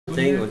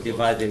thing or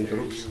divide in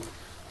groups.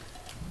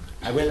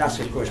 I will ask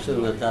a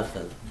question on that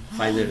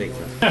finally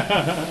later.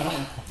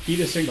 You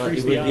just But increase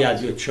it the will be at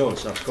odds. your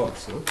choice, of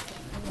course. No?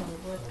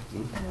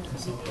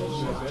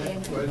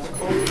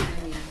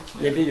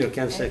 Maybe you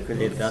can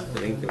circulate that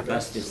during the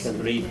class. You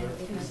can read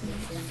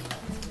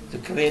to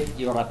create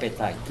your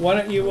appetite.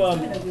 Why don't you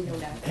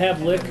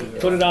have Lick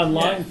put it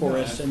online for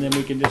us, and then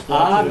we can just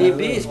watch Ah, it.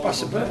 maybe it's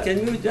possible. Can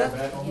you do that?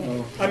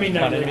 I mean,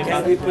 not really.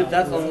 Can we put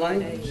that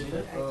online?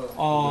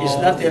 It's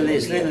not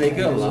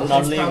illegal. Huh?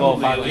 Not legal.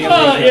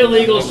 Ah,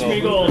 illegal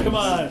Smeagol, come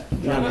on.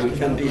 No, we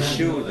can be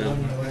sued. Huh?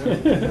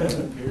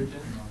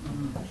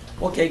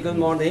 Okay, good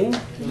morning.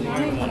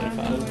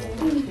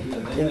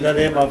 In the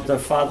name of the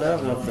Father,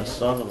 and of the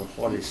Son, and of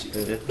the Holy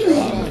Spirit.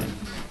 Amen.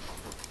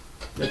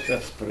 Let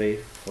us pray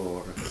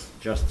for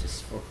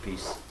justice, for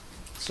peace.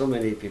 So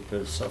many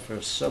people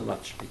suffer so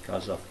much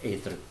because of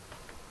hatred.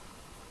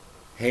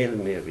 Hail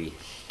Mary,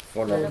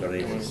 full of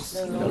grace,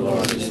 the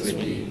Lord is with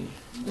thee.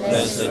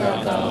 Blessed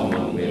art thou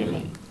among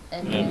women,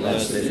 and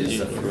blessed is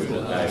the fruit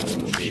of thy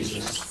womb,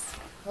 Jesus.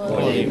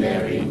 Holy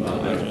Mary,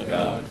 Mother of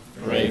God,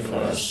 pray for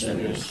us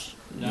sinners,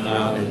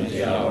 now and in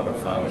the hour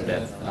of our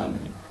death.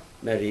 Amen.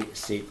 Mary,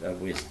 seat of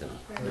wisdom,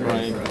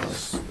 pray for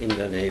us. In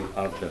the name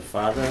of the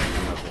Father,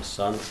 and of the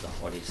Son, and of the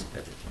Holy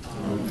Spirit.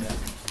 Amen.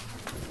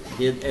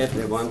 Did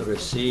everyone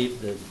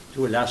receive the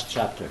two last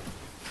chapters?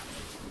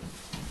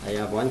 I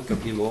have one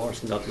copy more,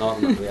 it's not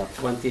normal, we have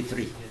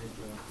 23.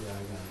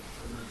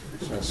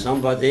 So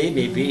somebody,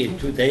 maybe in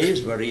 2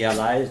 days, will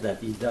realize that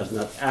he does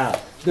not have.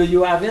 Do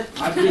you have it?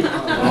 Okay.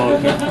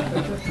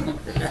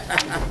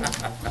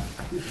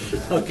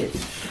 Okay.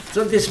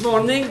 So this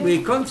morning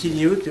we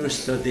continue to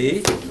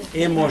study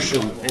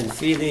emotion and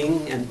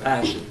feeling and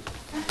passion.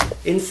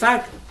 In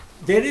fact,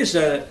 there is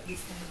a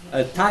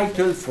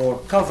title for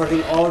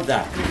covering all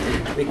that.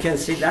 We can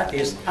see that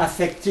is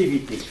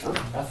affectivity. Huh?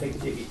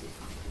 Affectivity.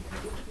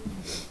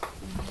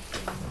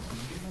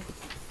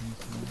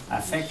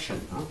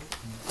 Affection. Huh?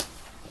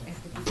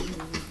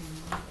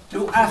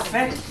 To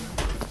affect,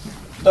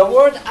 the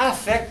word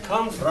affect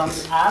comes from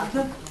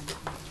ad,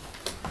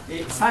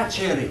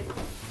 facere.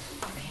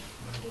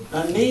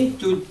 I mean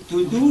to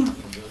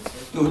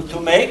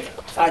make,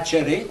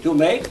 facere, to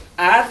make,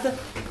 add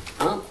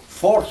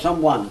for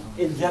someone,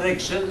 in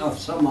direction of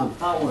someone,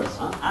 powers.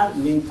 Add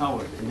means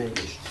power in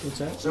English. What's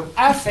that? So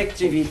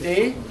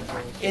affectivity,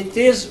 it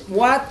is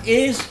what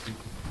is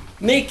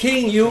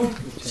making you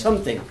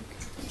something,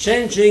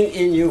 changing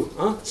in you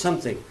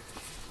something,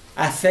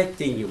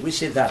 affecting you. We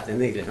say that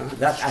in English,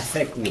 that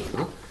affect me,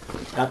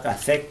 that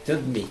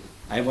affected me.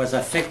 I was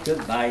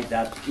affected by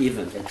that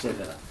event,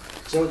 etc.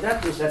 So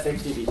that is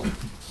affectivity.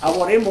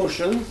 Our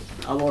emotion,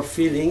 our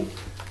feeling,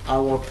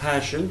 our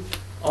passion,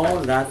 all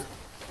that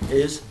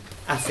is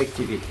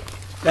affectivity.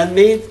 That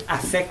means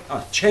affect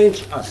us,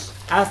 change us,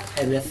 have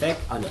an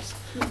effect on us.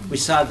 We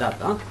saw that,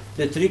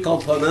 the three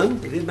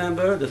components,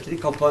 remember the three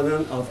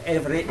components of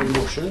every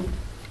emotion.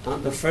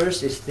 The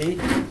first is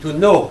to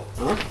know.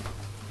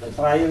 The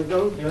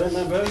triangle, you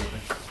remember?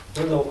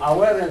 To know,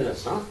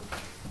 awareness,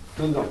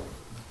 to know.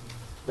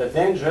 The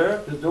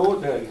danger, to do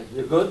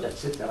the good,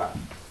 etc.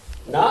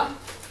 Now,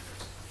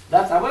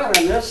 that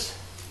awareness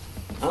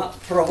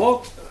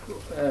provokes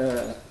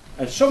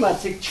a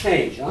somatic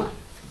change.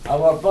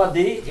 Our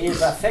body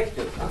is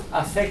affected,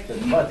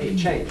 affected body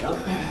change.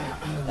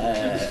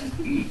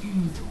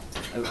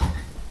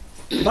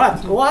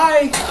 But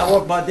why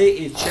our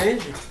body is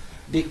changed?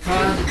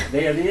 Because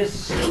there is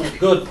some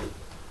good.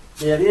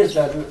 There is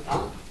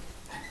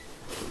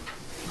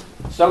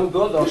some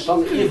good or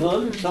some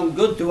evil, some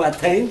good to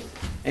attain,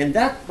 and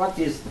that what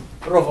is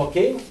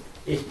provoking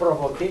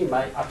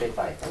my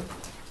appetite.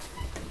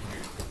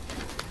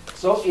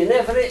 So in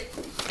every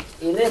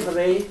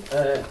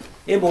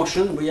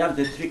emotion we have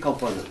the three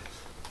components.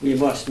 We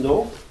must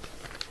know.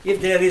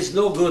 If there is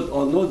no good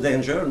or no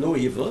danger, no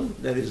evil,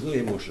 there is no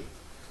emotion.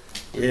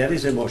 There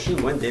is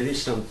emotion when there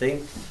is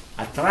something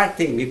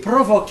attracting me,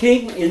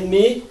 provoking in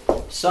me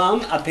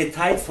some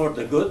appetite for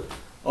the good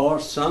or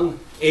some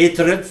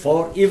hatred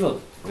for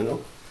evil,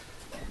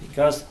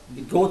 because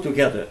they go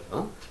together.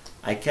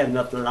 I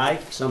cannot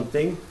like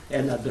something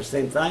and at the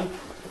same time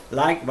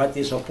like what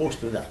is opposed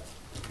to that.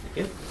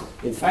 Okay?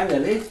 And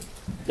finally,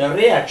 the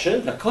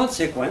reaction, the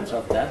consequence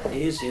of that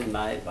is in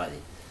my body.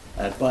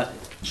 But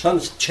some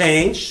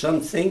change,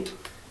 something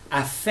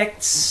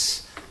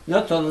affects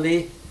not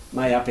only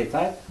my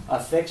appetite,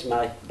 affects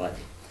my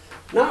body.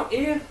 Now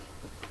here,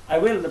 I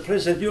will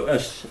present you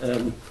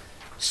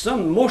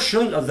some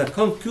motion of the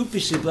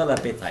concupiscible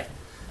appetite.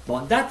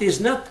 But that is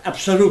not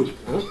absolute.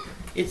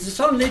 It's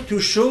only to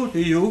show to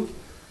you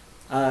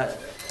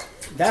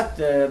that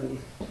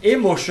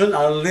emotions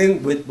are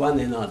linked with one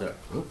another.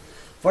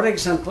 For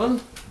example,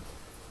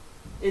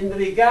 in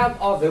regard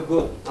of the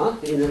good,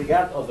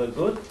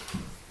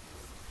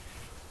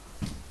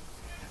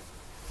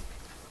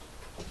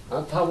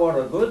 toward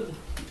a good,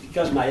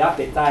 because my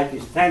appetite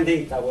is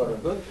tending toward a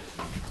good.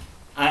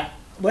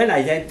 When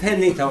I say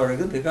tending toward a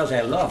good, because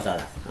I love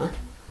that.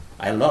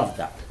 I love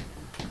that.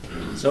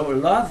 So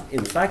love,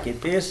 in fact,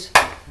 it is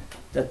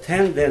the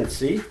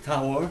tendency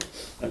toward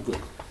a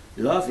good.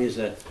 Love is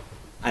a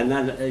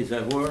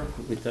word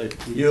with a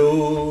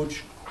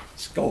huge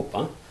scope,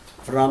 huh?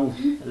 From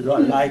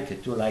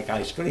like to like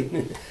ice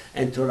cream,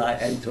 and to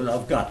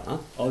love God. Huh?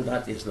 All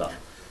that is love.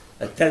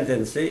 A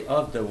tendency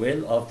of the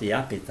will, of the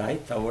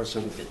appetite towards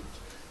something.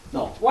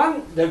 Now,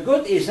 the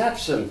good is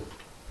absent.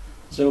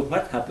 So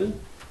what happened?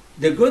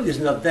 The good is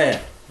not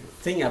there.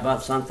 Think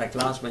about Santa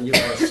Claus when you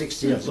were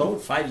 6 years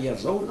old, 5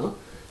 years old. Huh?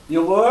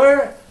 You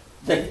were,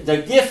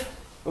 the gift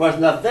was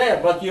not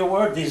there, but you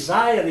were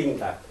desiring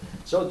that.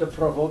 So to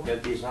provoke a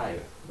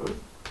desire. Huh?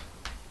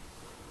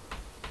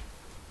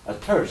 A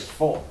thirst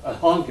for, a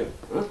hunger.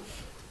 Huh?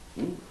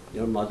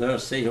 Your mother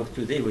say, oh,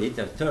 today we eat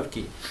a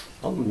turkey.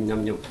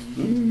 Yum, yum.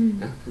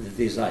 The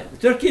desire. The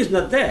turkey is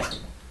not there.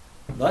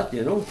 But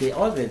you know,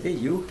 already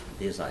you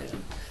desire.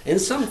 And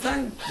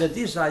sometimes the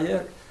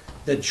desire,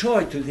 the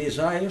joy to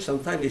desire,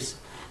 sometimes is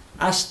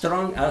as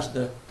strong as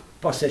the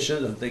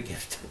possession of the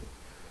gift.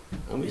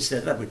 And we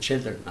said that with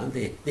children, and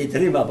they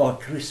dream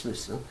about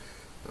Christmas. Huh?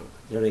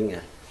 During,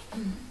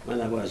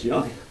 when I was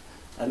young,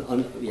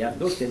 and we have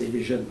no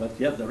television, but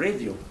we have the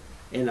radio.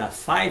 And at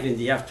 5 in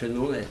the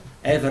afternoon,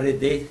 every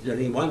day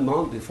during 1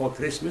 month before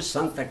Christmas,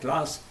 Santa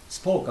Claus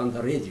spoke on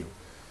the radio.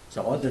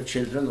 So all the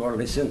children were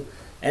listening.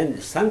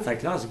 And Santa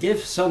Claus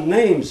gave some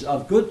names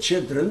of good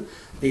children.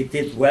 They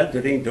did well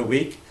during the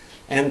week,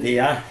 and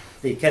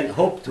they can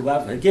hope to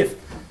have a gift.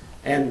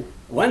 And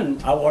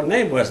when our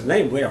name was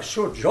named, we are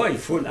so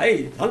joyful.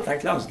 Hey, Santa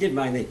Claus give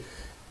my name.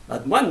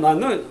 But one,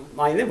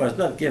 my name was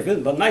not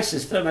given, but my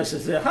sister,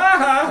 ha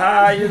ha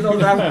ha, you know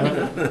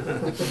that.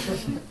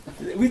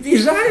 We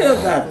desire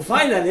that.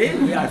 Finally,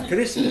 we have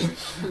Christmas.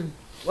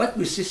 What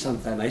we see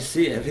sometimes, I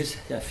see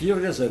a few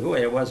years ago,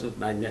 I was with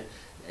my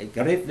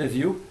great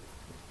nephew,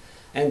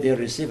 and they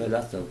receive a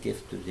lot of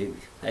gifts today.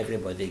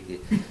 Everybody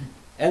gives.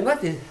 And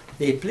what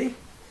they play?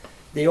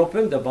 They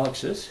open the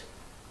boxes,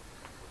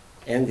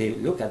 and they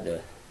look at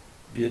the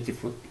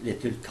beautiful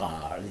little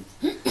car.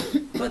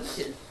 But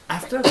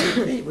after they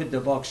play with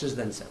the boxes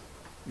themselves,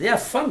 they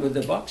have fun with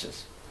the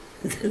boxes.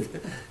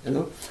 You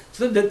know?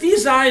 So the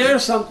desire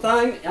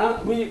sometimes,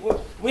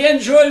 we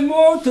enjoy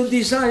more to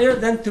desire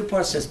than to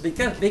possess.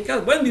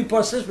 Because when we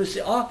possess, we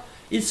say, oh,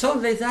 it's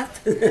only that.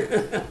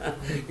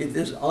 It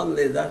is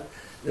only that.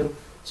 You know?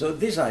 So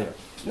desire.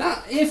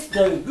 Now, if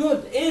the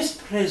good is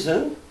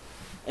present,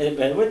 and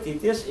what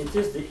it is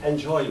the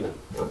enjoyment.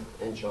 Huh?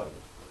 Enjoyment.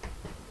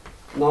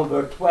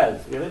 Number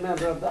 12. You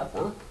remember that,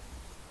 huh?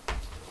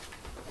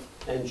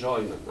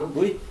 Enjoyment. Huh?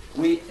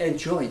 We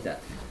enjoy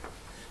that.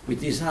 We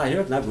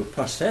desire, now we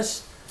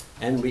possess,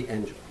 and we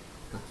enjoy.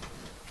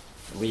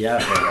 We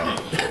have,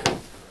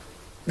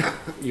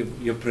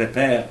 you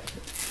prepare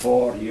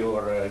for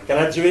your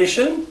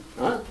graduation.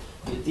 Huh?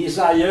 You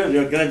desire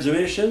your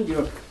graduation.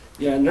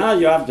 Now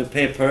you have the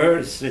paper,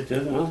 it's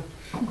written, huh?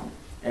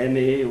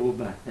 M.A.,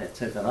 UBA,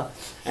 etc.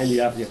 And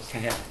you have your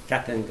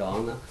cap and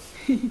gown.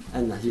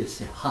 And you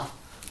say,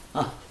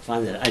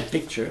 finally, I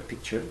picture,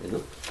 you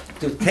know,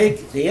 to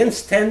take the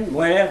instant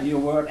where you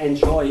were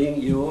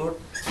enjoying your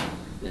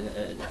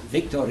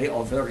victory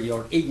over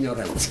your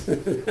ignorance.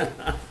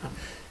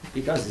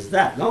 Because it's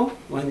that, no?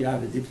 When you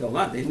have a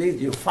diploma, they need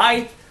you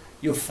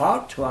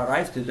fought to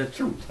arrive to the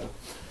truth.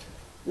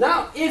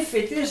 Now, if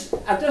it is,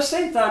 at the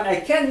same time,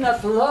 I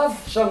cannot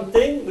love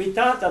something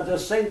without at the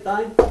same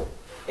time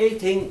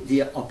hating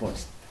the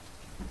opposite.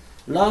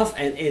 Love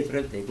and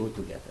hatred, they go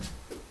together.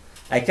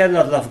 I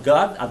cannot love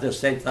God at the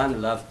same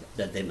time love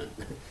the demon.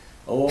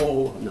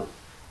 Oh, no.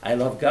 I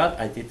love God,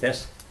 I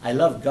detest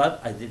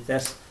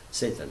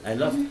Satan. I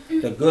love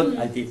the good,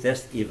 I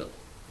detest evil.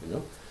 You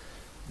know?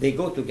 They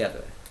go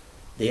together.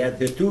 They are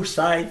the two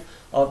sides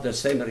of the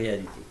same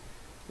reality.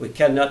 We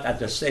cannot at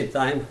the same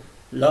time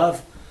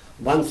love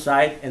one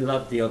side and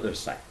love the other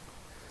side.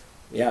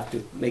 We have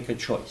to make a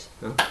choice.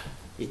 Huh?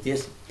 It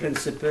is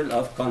principle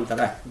of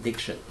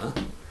contradiction. Huh?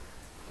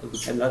 We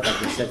cannot at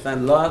the same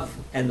time love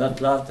and not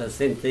love the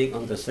same thing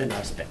on the same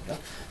aspect. Huh?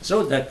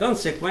 So the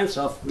consequence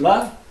of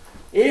love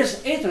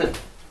is hatred.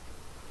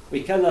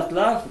 We cannot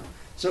love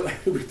so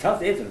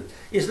without hatred.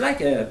 It's like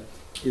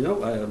you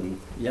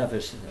have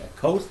a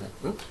coat.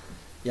 Huh?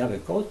 You have a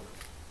coat.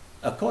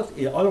 A coat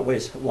is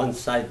always one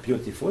side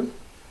beautiful,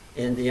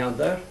 and the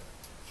other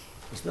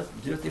is not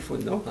beautiful.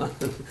 No,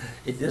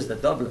 it is the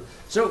double.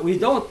 So we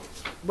don't.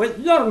 Well,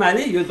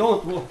 normally you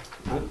don't.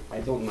 I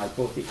don't my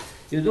coat.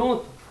 You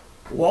don't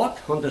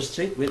walk on the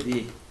street with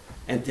the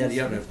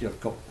interior of your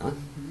coat. Huh?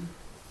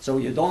 So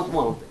you don't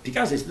want,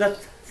 because it's not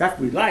that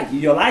we like.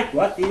 You like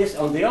what is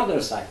on the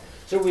other side.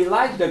 So we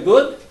like the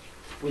good,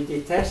 we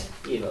detest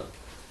evil.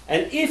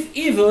 And if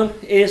evil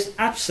is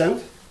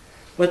absent,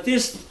 but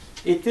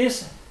it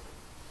is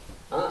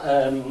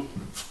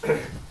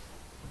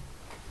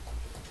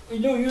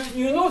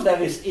you know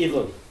there is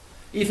evil.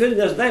 Even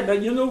there's that,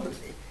 but you know,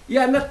 you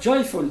are not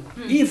joyful.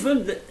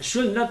 Evil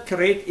should not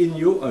create in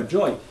you a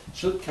joy,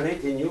 should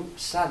create in you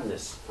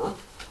sadness, huh?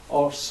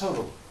 Or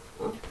sorrow.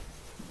 Huh?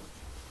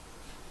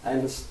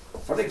 And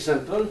for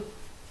example,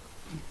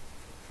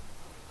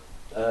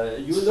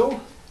 you know,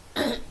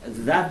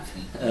 that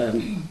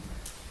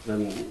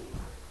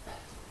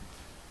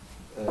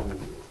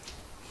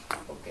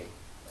okay.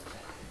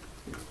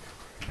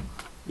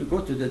 You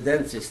go to the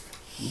dentist.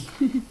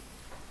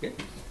 Okay?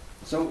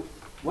 So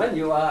when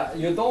you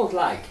don't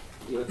like,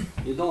 you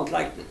don't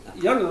like,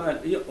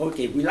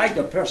 okay, we like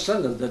the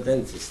person of the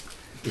dentist.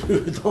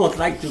 You don't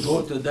like to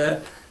go to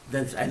the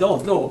dentist. I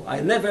don't know. I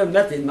never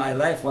met in my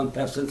life one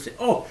person say,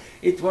 oh,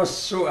 it was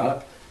so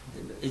I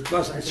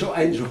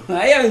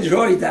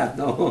enjoy that.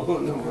 No,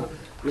 no,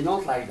 we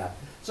don't like that.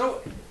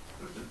 So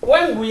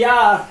when we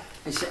are,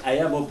 I say, I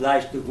am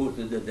obliged to go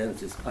to the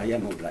dentist. I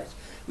am obliged.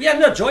 We are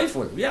not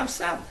joyful. We are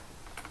sad.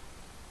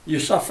 You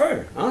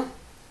suffer, huh?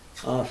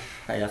 Oh,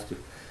 I have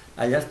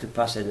to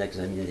pass an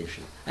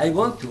examination. I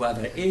want to have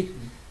an A,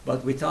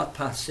 but without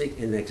passing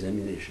an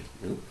examination.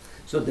 You know?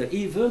 So the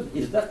evil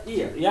is not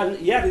here. You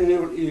are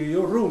in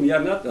your room. You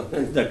are not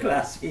in the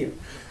class here.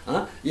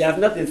 Huh? You are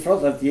not in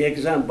front of the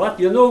exam. But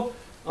you know,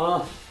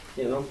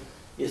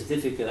 it's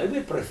difficult. I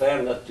would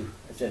prefer not to,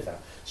 etc.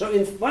 So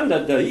when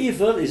the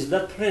evil is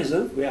not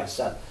present, we are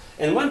sad.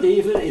 And when the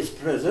evil is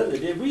present,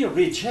 if we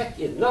reject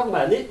it,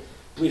 normally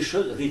we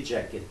should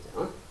reject it.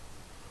 Huh?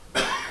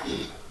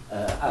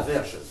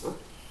 Aversion. Huh?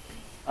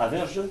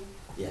 Aversion?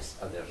 Yes,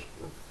 aversion.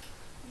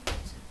 Huh?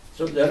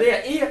 So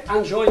here,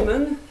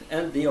 enjoyment,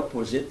 and the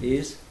opposite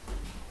is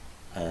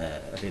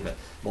river.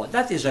 Well,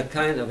 that is a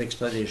kind of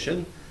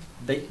explanation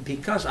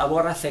because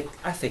our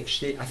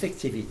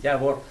affectivity,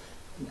 our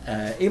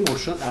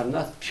emotions are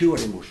not pure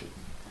emotion.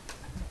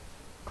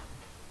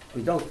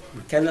 We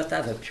cannot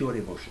have a pure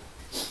emotion.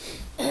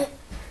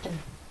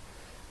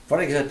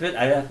 For example,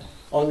 I have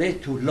only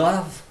to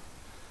love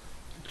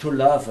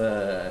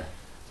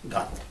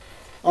God.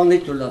 Only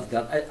to love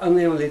God.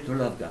 Only to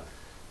love God.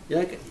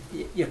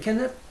 You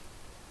cannot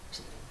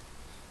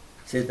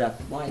say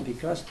that. Why?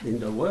 Because in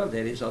the world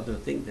there is other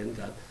thing than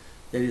God.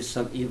 There is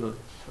some evil,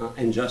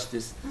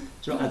 injustice.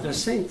 So at the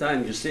same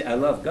time you say, I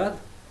love God,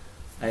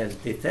 I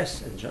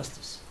detest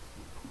injustice.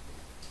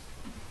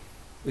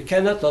 We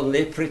cannot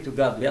only pray to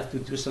God, we have to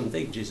do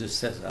something, Jesus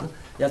says.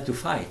 You have to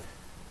fight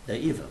the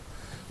evil.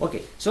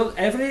 Okay, so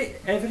every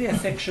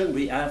affection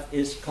we have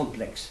is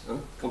complex,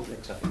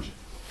 complex affection.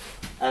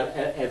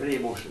 Every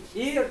emotion.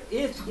 Here,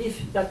 if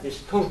that is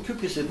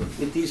concupiscible,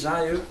 we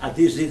desire a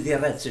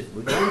desiderative.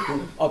 We want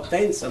to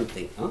obtain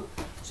something,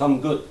 some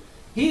good.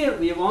 Here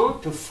we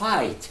want to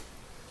fight.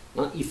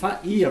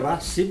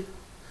 Irascible,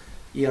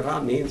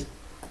 ira means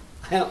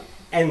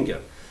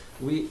anger.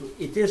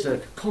 It is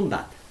a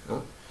combat.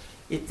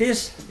 It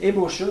is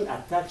emotion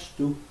attached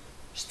to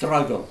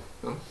struggle,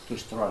 to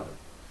struggle.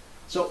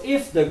 So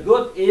if the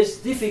good is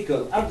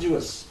difficult,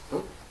 arduous,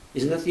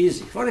 it's not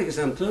easy. For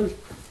example,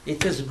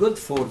 it is good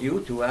for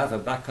you to have a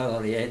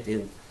baccalaureate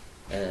in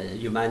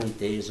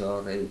humanities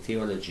or in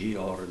theology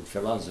or in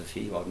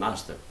philosophy or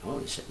master. Oh,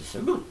 it's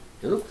good,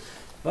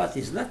 but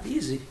it's not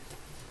easy.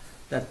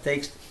 That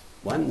takes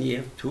 1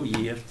 year, 2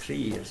 years, 3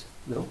 years.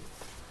 No,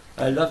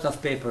 a lot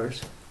of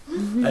papers,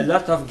 a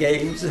lot of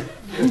games,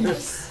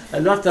 a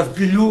lot of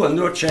glue on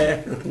your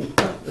chair.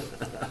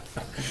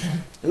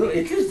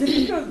 It is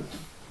difficult,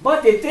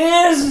 but it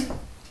is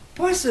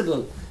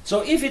possible.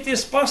 So if it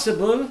is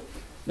possible,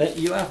 then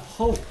you have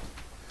hope.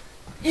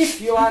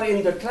 If you are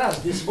in the class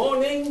this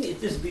morning,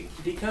 it is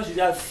because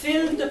you are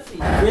filled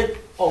with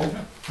hope.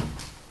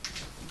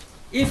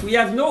 If we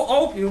have no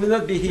hope, you will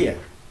not be here.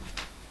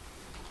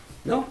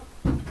 No?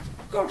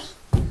 Of course.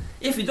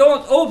 If you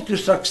don't hope to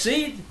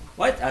succeed,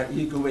 why are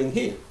you going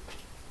here?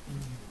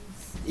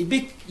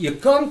 You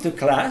come to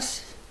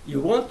class, you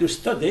want to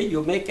study,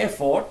 you make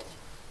effort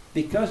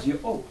because you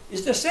hope.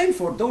 It's the same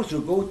for those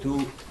who go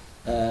to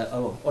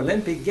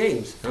Olympic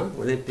Games.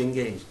 Olympic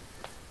Games.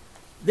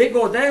 They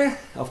go there,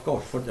 of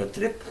course, for the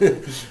trip,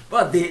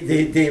 but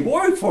they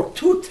work for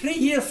 2, 3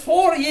 years,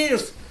 4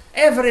 years.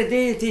 Every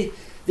day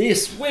they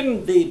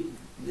swim, they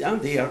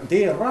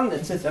run,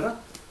 etc.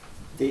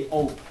 They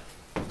hope.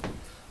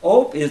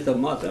 Hope is the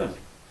mother.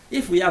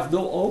 If we have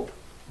no hope,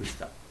 we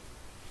stop.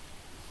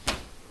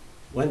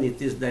 When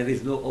there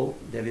is no hope,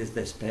 there is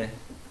despair.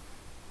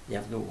 You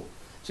have no hope.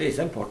 So it's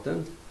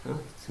important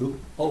to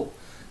hope.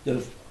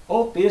 The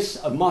hope is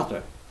a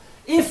mother.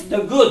 If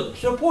the good,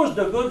 suppose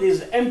the good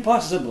is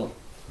impossible,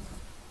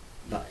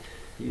 but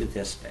you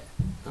despair.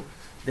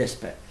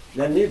 Despair.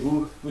 Then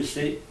you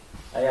say,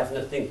 I have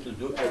nothing to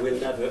do, I will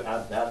never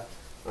have that.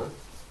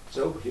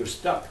 So you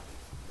stop.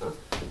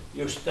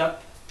 You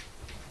stop.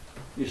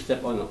 You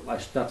step on, I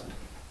stop.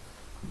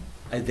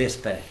 I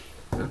despair.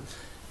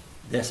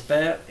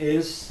 Despair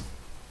is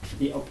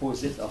the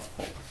opposite of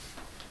hope.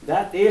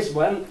 That is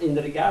when in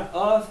regard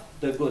of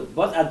the good.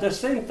 But at the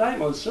same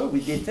time also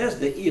we detest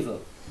the evil.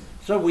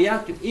 So we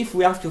have to, if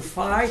we have to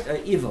fight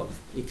an evil,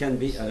 it can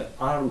be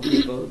armed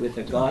people with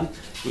a gun,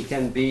 it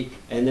can be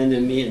an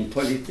enemy in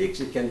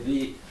politics, it can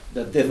be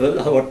the devil,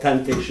 our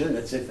temptation,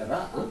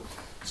 etc.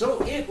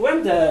 So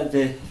when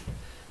the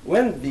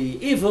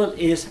evil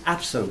is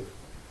absent,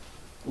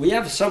 we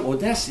have some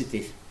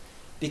audacity.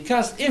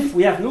 Because if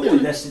we have no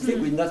audacity,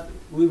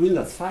 we will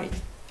not fight.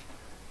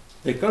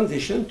 The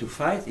condition to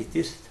fight it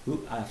is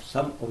to have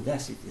some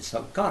audacity,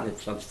 some courage,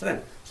 some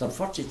strength, some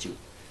fortitude.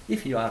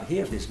 If you are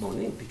here this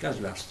morning because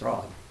you are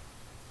strong,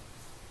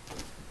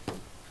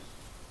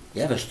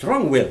 you have a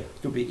strong will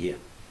to be here.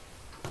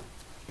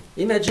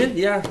 Imagine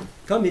you are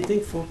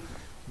committing for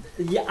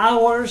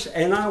hours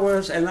and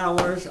hours and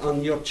hours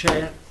on your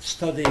chair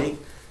studying.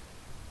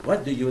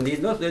 What do you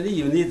need? Not only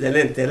you need an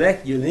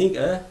intellect, you need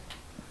a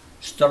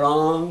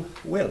strong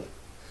will.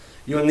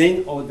 You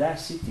need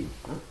audacity.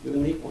 Huh? You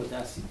need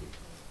audacity.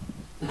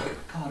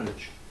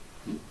 Courage.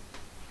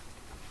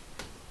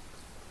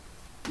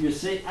 You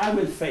say, I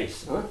will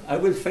face. Huh? I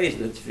will face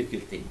the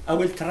difficulty. I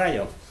will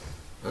triumph.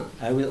 Huh?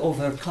 I will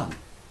overcome.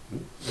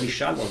 We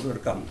shall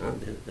overcome. Huh?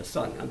 The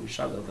song, we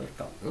shall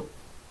overcome. Huh?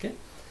 Okay?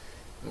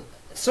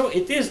 So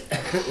it is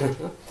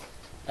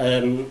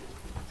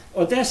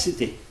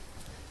audacity.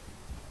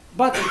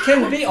 But it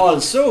can be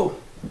also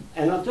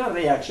another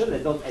reaction.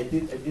 I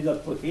did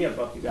not put here,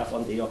 but you have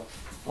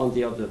on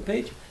the other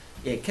page.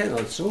 It can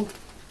also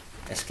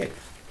escape,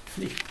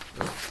 flee,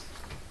 huh?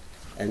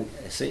 And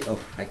say, oh,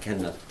 I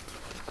cannot.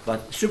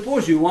 But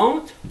suppose you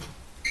want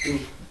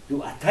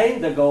to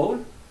attain the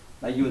goal,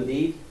 but you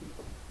need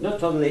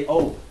not only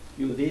hope,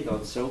 you need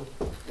also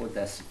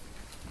audacity.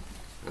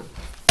 Huh?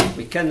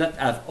 We cannot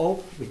have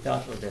hope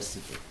without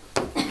audacity.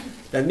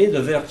 That means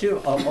the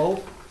virtue of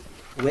hope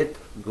with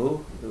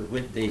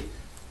the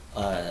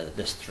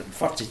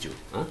fortitude,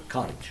 huh?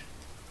 Courage.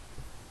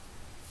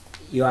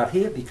 You are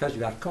here because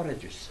you are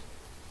courageous.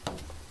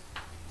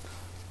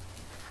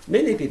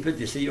 Many people,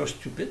 they say, you're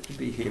stupid to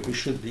be here. We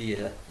should be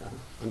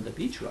on the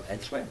beach or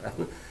elsewhere.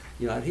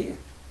 You are here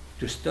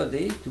to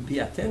study, to be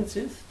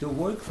attentive, to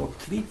work for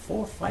 3,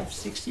 4, 5,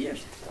 6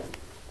 years.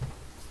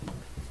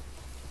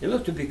 You know,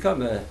 to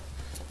become a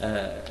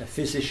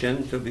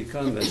physician, to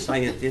become a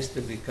scientist,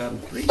 to become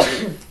priest,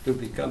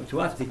 to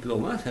have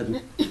diplomas,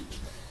 and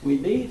we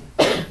need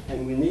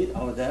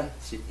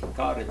audacity,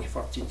 courage,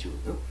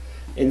 fortitude. No?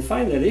 And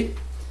finally,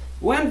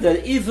 when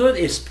the evil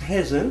is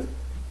present,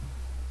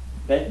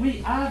 but we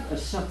have a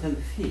certain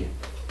fear,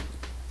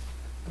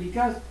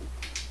 because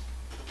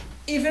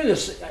even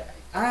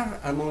are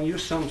among you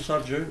some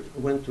soldiers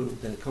who went to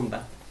the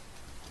combat?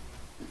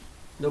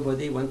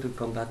 Nobody went to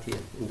combat here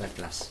in the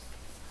class.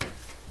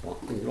 Well,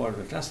 in the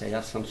other class, I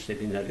have some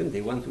seminarians,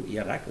 they went to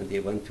Iraq and they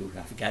went to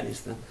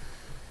Afghanistan.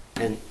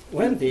 And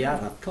when they are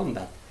at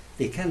combat,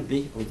 they can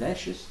be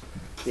audacious,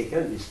 they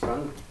can be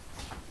strong,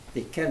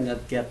 they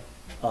cannot get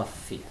off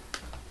fear.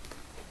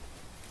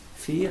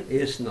 Fear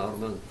is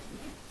normal.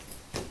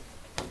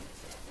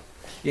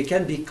 You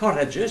can be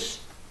courageous,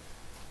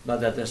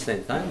 but at the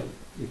same time,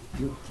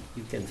 you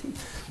can feel.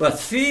 But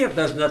fear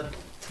does not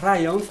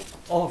triumph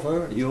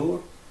over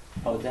your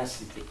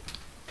audacity.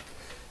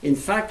 In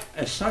fact,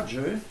 a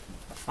soldier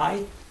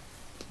fights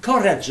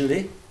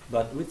courageously,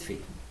 but with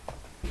fear.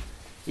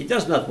 He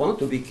does not want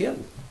to be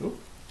killed. No?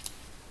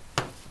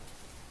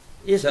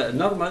 He's a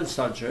normal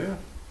soldier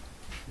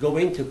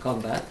going to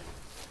combat,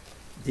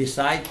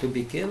 decide to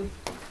be killed,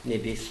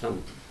 maybe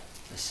some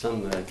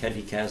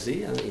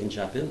kamikaze in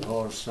Japan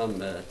or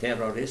some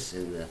terrorists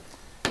in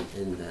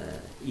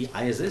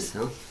ISIS.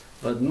 Huh?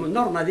 But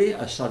normally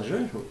a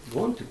soldier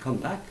wants to come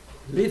back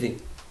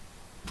living.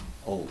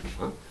 Oh,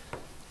 huh?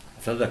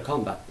 For the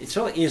combat.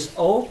 So his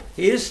hope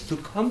is to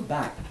come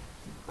back.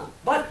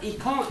 But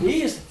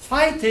he is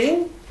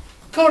fighting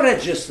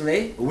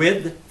courageously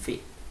with fear.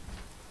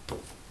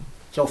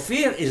 So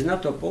fear is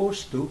not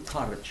opposed to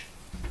courage.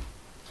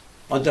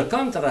 On the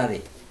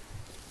contrary,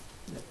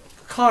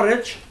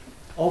 courage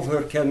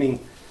overcoming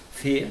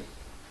fear,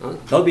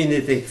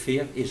 dominating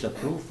fear, is a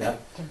proof that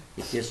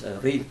it is a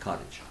real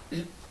courage.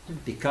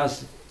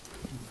 Because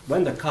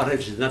when the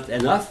courage is not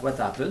enough, what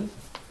happens?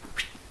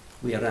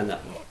 We run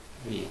up.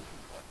 We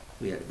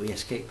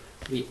escape.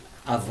 We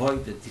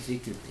avoid the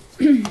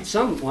difficulty.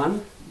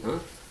 Someone,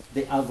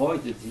 they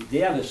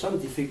have some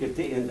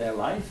difficulty in their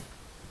life,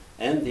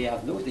 and they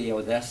have the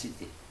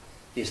audacity.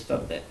 They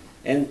stop there.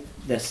 And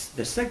the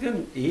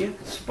second here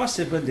is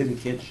possible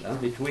linkage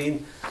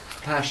between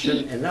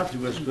passion and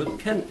afterwards good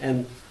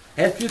can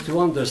help you to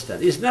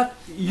understand. It's not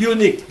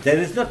unique. There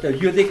is not a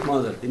unique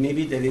model.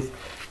 Maybe there is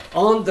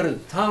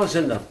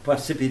 100,000 of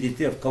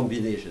possibility of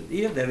combination.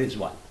 Here there is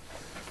one.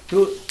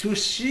 To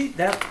see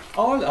that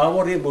all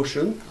our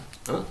emotions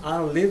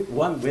are linked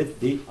one with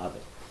the other.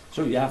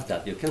 So you have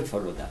that. You can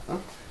follow that.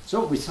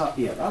 So we saw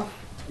here,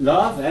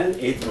 love and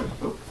hatred.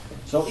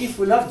 So if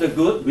we love the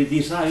good, we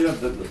desire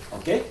the good.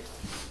 Okay?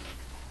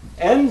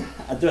 And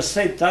at the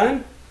same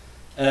time,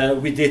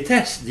 we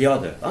detest the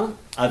other,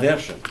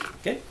 aversion.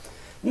 Okay?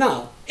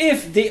 Now,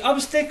 if the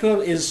obstacle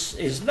is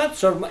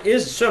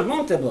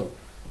surmountable,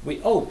 we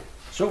hope.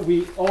 So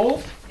we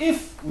hope,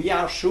 if we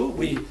are sure,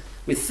 we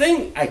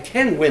think I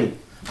can win,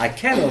 I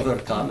can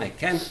overcome, I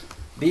can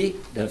be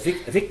the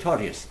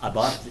victorious on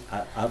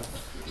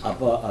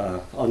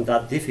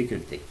that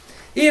difficulty.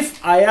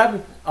 If I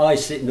am, I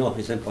say no,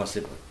 it's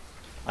impossible.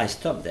 I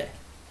stop there.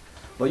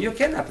 But you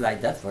can apply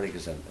that, for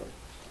example.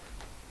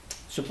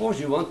 Suppose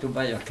you want to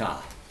buy a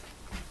car.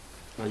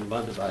 When you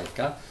want to buy a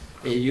car,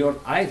 your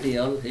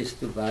ideal is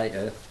to buy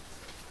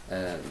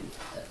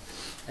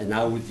an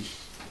Audi,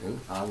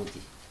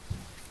 Audi,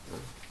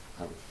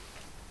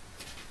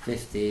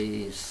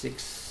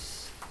 60,000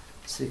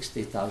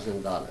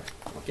 $60,000.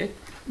 Okay,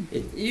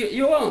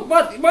 you want,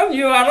 but when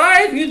you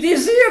arrive, you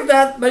desire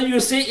that, but you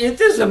see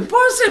it is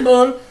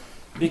impossible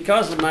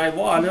because my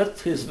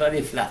wallet is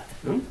very flat,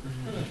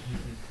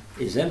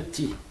 is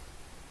empty.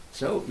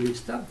 So you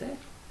stop there.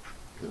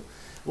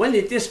 When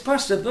it is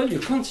possible, you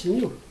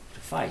continue to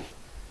fight.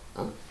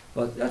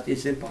 But that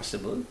is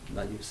impossible,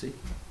 but you see,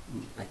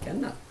 I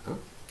cannot.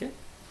 Okay?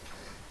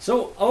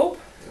 So hope,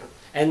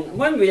 and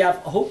when we have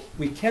hope,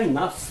 we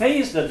cannot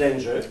face the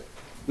danger.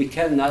 We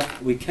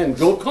can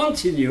go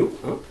continue,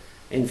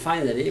 and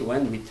finally,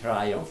 when we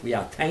triumph, we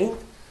attain,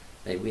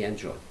 then we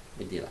enjoy,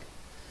 we delight.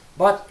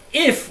 But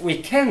if we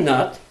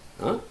cannot,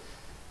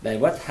 then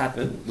what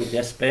happens? We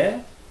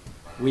despair,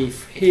 we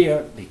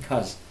fear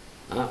because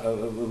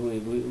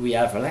we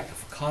have a lack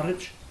of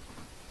courage.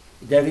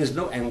 There is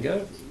no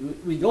anger.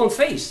 We don't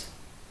face.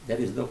 There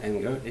is no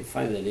anger. And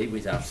finally,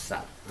 we are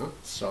sad,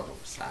 sorrow,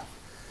 sad.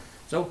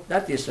 So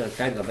that is a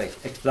kind of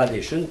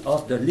explanation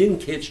of the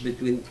linkage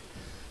between.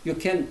 You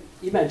can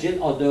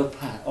imagine other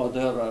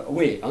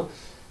way,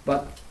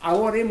 but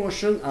our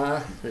emotions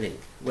are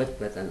linked with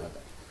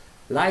another,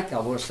 like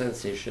our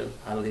sensations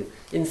are linked.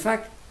 In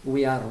fact,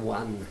 we are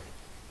one.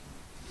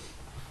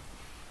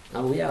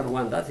 And we are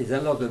one. That is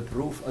another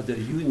proof of the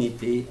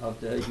unity of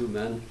the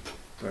human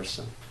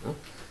person.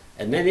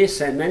 And many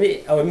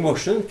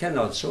emotions can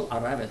also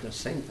arrive at the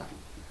same time.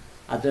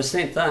 At the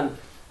same time,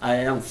 I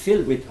am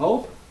filled with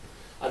hope.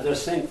 At the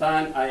same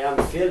time, I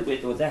am filled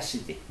with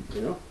audacity.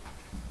 You know,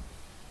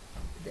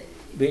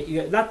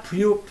 not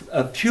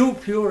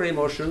pure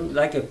emotion,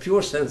 like a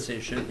pure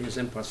sensation, is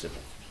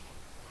impossible.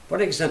 For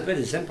example,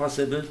 it's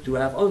impossible to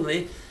have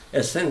only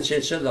a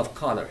sensation of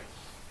color,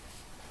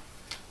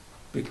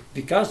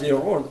 because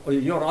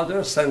your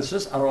other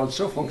senses are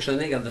also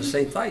functioning at the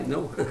same time.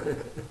 No,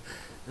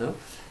 no?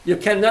 You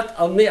cannot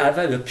only have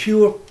a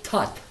pure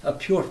thought,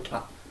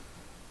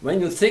 When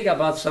you think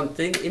about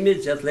something,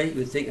 immediately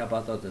you think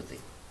about other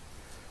things.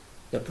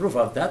 The proof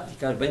of that,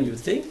 because when you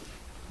think,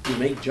 you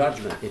make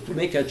judgment. And to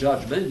make a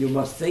judgment, you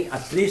must think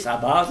at least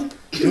about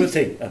two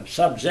things, a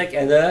subject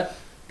and a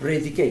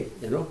predicate,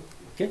 you know.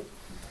 Okay?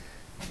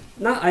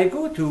 Now I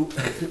go to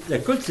the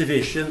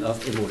cultivation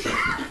of emotion.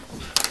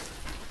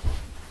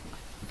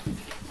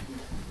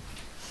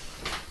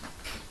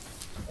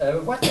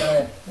 What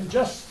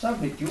just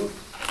start with you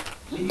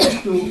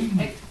is to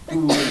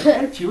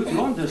help you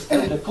to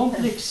understand the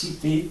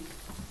complexity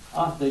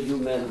of the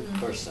human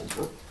person.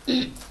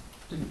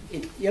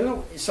 You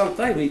know,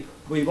 sometimes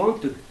we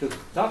want to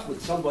talk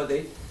with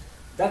somebody.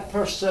 That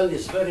person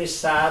is very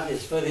sad,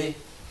 is very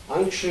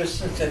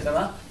anxious,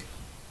 etc.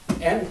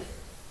 And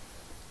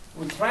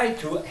we try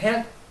to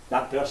help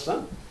that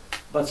person,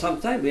 but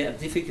sometimes we have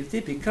difficulty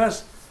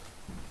because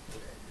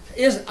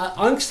his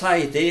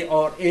anxiety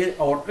or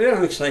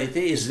her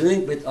anxiety is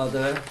linked with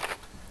other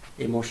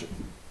emotions.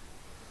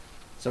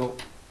 So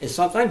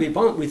sometimes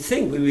we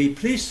think we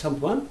please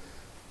someone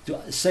to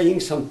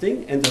saying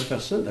something, and the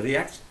person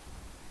reacts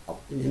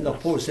in an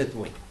opposite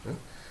way.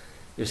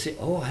 You say,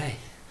 "Oh, hey,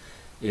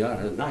 you are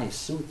a nice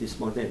suit this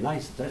morning,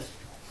 nice dress."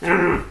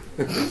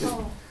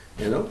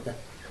 You know, that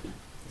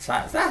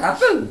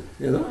happened.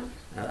 You know,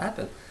 that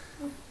happened.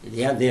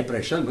 You have the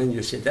impression when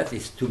you say that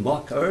is to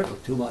mock her or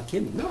to mock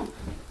him. No,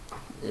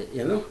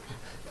 you know,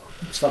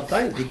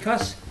 sometimes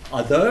because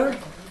at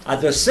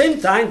the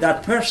same time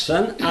that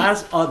person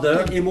has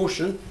other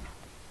emotion,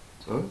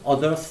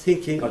 other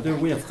thinking, other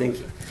way of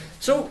thinking.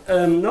 So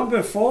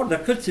number 4, the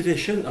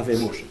cultivation of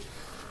emotion.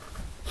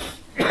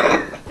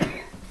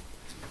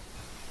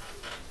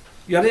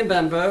 You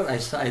remember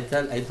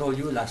I told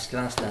you last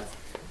class that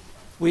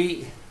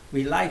we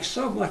like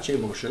so much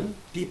emotion,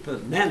 people,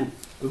 men,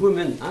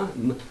 women,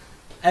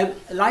 and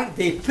like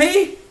they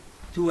pay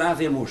to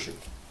have emotion.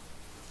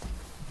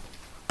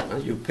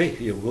 You pay,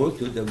 you go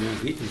to the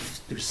movie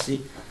to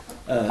see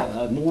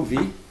a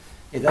movie,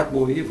 and that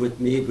movie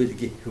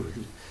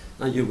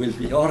and you will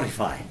be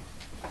horrified.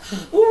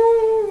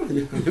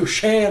 Ooh, you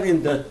share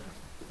in the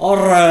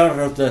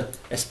horror of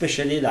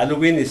especially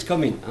Halloween is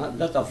coming, a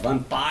lot of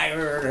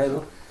vampire, you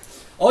know.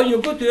 Or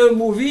you go to a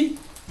movie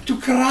to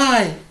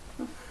cry.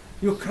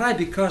 You cry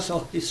because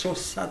it's so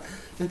sad.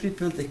 And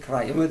people, they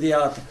cry. I mean,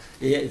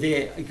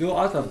 they go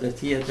out of the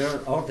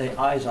theater, or their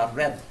eyes are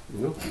red, you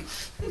know.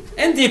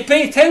 And they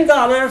pay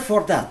 $10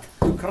 for that,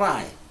 to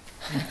cry.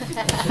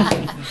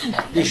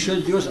 They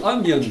should use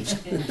onions.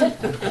 No,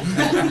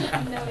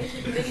 it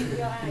should bring it to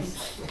your eyes.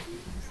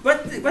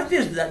 What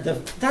is that?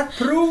 That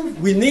proves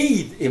we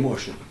need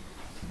emotion.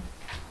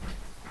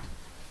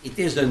 It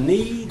is a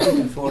need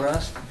for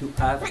us to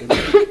have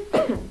emotion.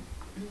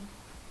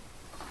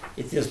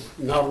 It is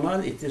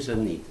normal, it is a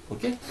need,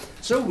 okay?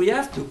 So we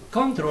have to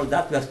control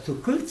that, we have to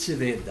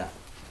cultivate that.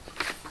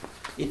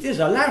 It is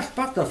a large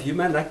part of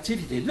human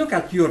activity. Look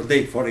at your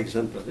day, for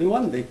example. In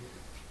one day,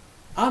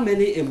 how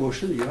many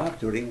emotions you have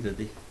during the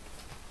day?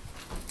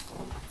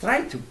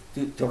 try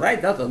to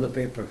write that on the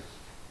paper.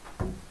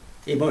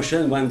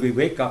 Emotion when we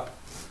wake up.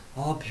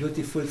 Oh,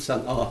 beautiful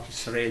sun. Oh,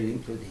 it's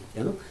raining today.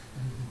 You know.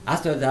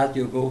 After that,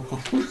 you go.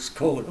 Oh, it's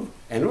cold. Oh,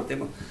 and what?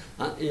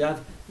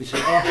 You say,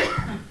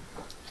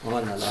 oh,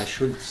 no, I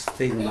should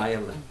stay in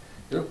Ireland.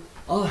 You know.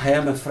 Oh, I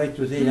am afraid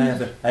today.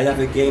 I have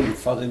a game with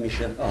Father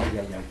Michel. Oh,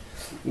 yeah,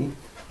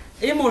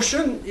 yeah.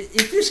 Emotion.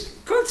 It is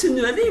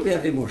continually we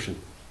have emotion.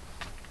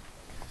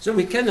 So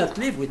we cannot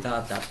live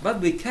without that. But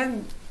we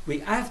can. We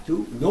have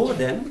to know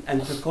them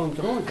and to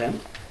control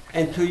them,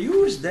 and to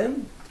use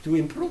them to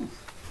improve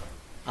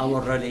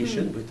our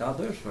relation with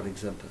others, for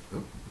example.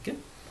 Okay?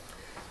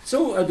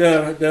 So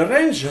the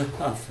range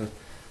of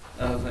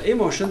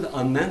emotion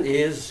on man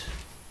is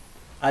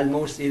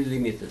almost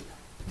unlimited.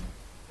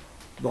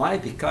 Why?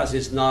 Because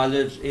his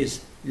knowledge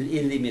is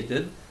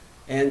unlimited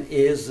and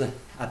his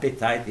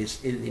appetite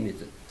is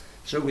unlimited.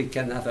 So we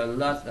can have a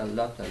lot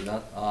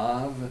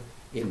of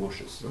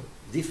emotions,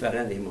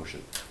 different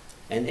emotions.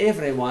 And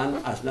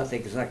everyone has not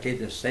exactly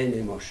the same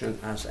emotion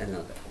as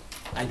another.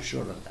 I'm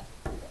sure of that.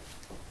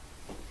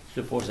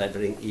 Suppose I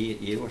bring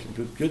here a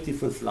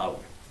beautiful flower.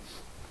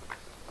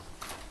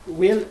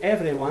 Will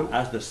everyone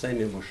has the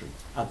same emotion?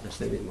 Have the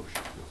same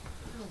emotion?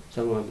 No.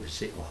 Someone will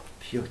say, "Oh,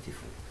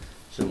 beautiful."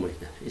 Someone,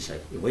 it's a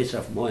waste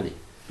of money.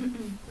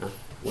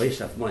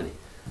 Waste of money.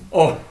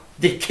 Oh,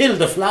 they killed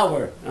the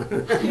flower.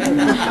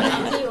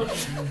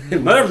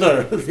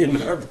 Murder. They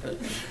murder.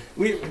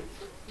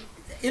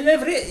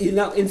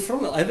 In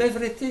front of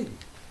everything.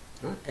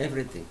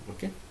 Everything.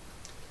 Okay.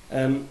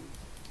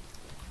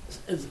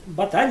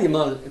 But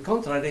animal,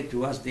 contrary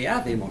to us, they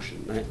have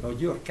emotion.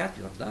 Your cat,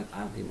 your dog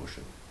have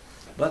emotion.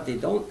 But they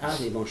don't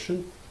have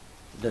emotion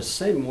the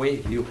same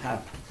way you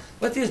have.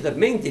 What is the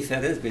main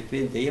difference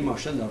between the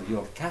emotion of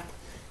your cat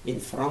in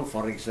front,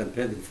 for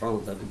example, in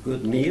front of a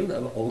good meal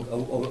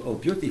or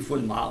beautiful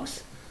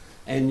mouse,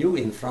 and you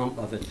in front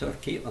of a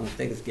turkey on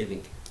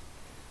Thanksgiving?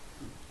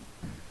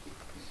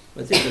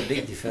 What is the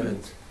big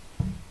difference?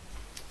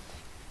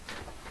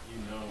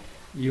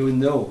 You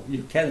know.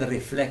 You can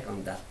reflect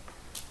on that.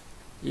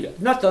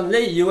 Not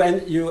only you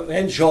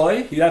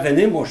enjoy, you have an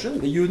emotion,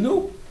 but you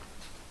know.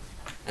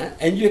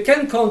 And you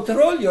can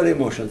control your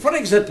emotion. For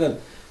example,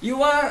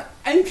 you are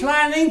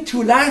inclining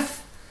to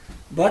laugh,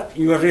 but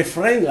you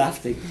refrain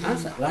laughing.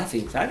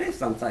 Laughing,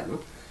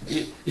 sometimes.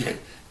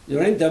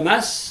 You're in the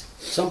mass,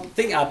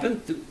 something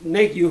happened to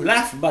make you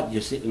laugh, but you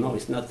say, no,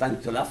 it's not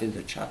time to laugh in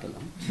the chapel.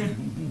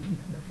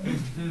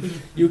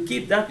 You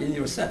keep that in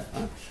yourself.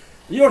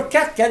 Your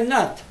cat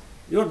cannot.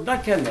 Your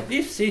dog cannot.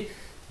 If see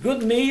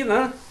good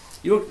meal,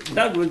 your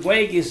dog will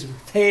wag his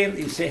tail,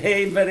 he say,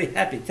 hey, very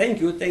happy,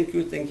 thank you, thank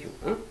you, thank you.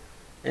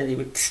 And he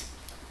will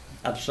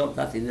absorb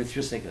that in a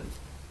few seconds.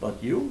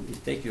 But you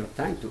take your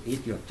time to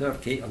eat your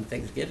turkey on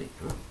Thanksgiving.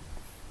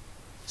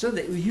 So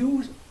that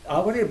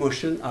our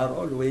emotions are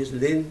always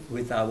linked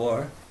with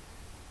our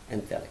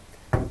intellect,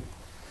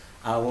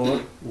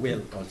 our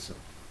will also.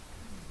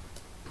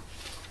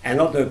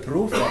 Another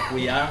proof that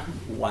we are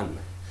one.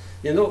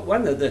 You know,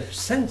 one of the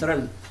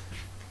central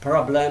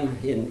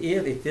problems in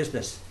here, it is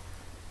this,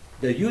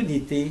 the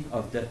unity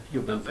of the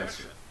human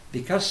person.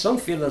 Because some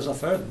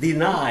philosophers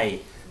deny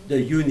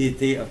the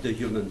unity of the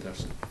human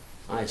person.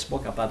 I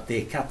spoke about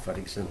Descartes, for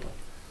example.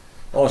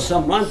 Or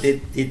someone, they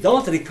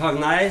don't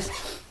recognize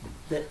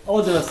the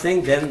other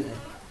thing than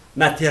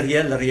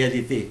material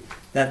reality,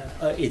 that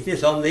it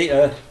is only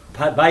a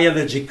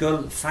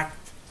biological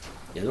fact,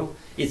 you know.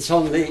 It's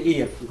only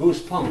here,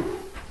 goosebump.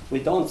 We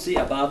don't see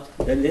about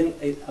the link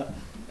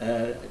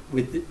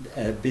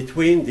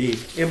between the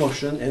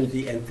emotion and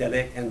the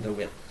intellect and the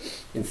will.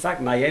 In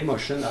fact, my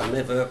emotions are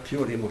never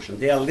pure emotion.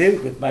 They are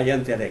linked with my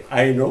intellect.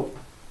 I know.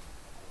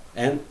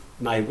 And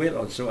my will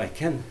also, I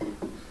can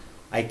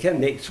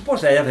make,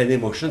 suppose I have an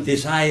emotion,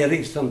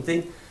 desiring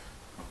something,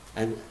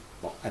 and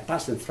I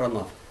pass in front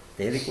of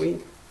Dairy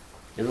Queen,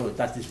 you know,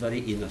 that is very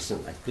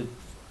innocent.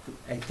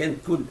 I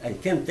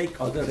can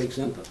take other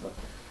examples.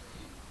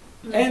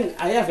 And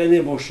I have an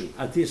emotion,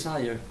 a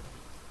desire.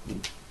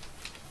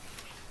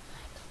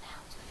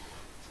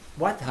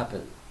 What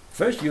happened?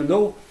 First, you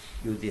know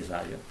you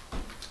desire.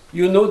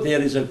 You know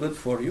there is a good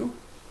for you,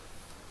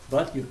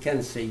 but you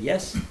can say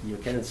yes, you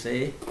can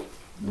say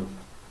no.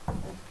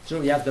 So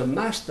we have the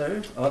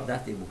master of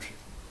that emotion.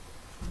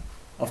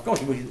 Of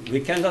course, we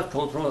cannot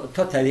control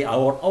totally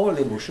our own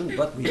emotion,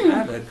 but we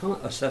have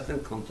a certain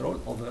control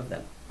over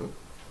them.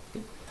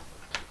 Okay?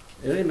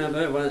 You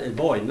remember when a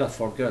boy, not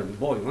for girl,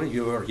 boy, when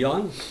you were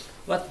young,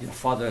 what your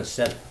father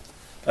said,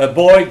 a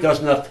boy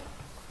does not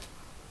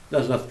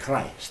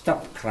cry,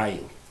 stop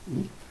crying.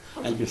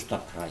 And you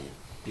stop crying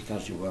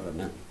because you were a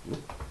man.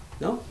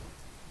 No?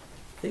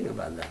 Think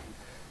about that.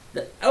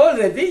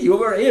 Already you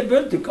were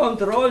able to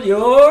control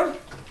your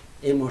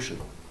emotion.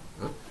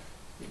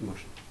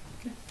 Emotion.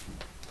 Okay.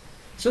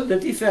 So the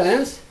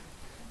difference,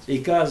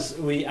 because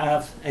we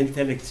have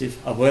intellective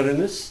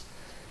awareness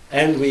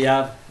and we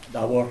have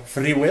our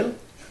free will.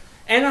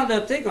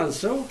 Another thing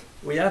also,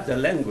 we have the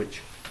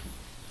language.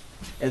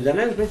 And the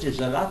language is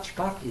a large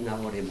part in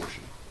our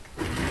emotion.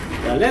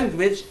 The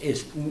language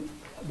is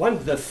one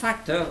of the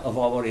factors of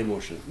our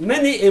emotion.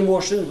 Many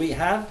emotions we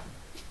have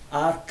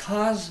are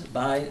caused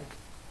by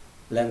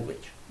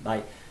language.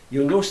 By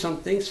you know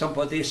something,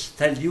 somebody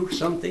tell you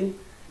something,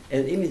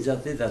 and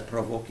immediately that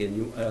provoke in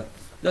you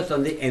not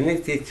only an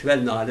intellectual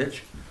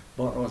knowledge,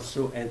 but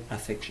also an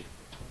affection.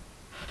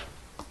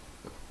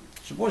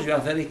 Suppose you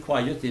are very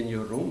quiet in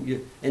your room,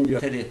 and your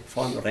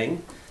telephone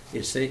ring.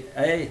 You say,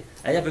 "Hey,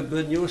 I have a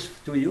good news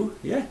to you."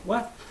 Yeah,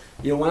 what?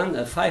 You won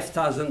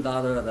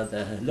 $5,000 at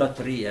the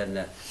lottery,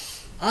 and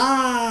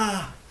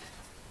Huh?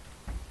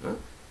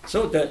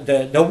 So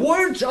the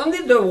words,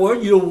 only the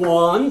word "you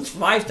won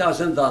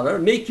 $5,000"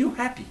 make you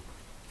happy.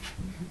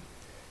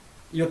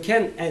 You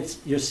can, and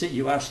you say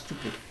you are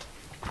stupid.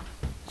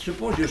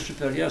 Suppose your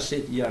superior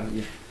said you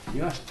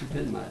are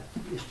stupid, man.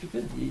 You're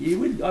stupid. You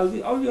will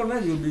all your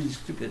life you'll be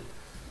stupid.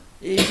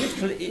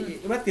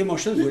 What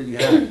emotions will you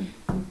have?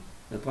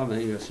 The problem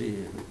is you say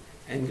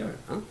anger,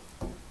 huh?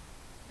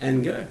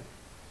 Anger.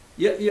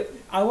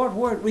 Our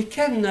word, we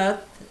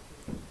cannot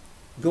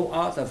go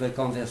out of a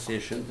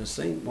conversation the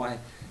same way.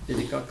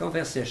 Because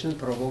conversation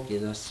provoke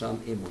in us some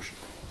emotion.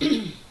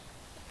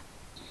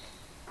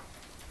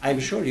 I'm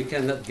sure you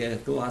cannot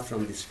go out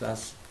from this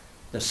class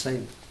the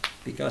same,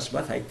 because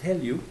what I tell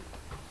you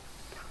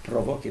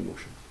provoke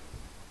emotion.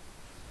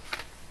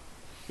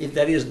 If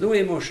there is no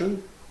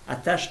emotion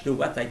attached to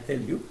what I tell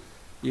you,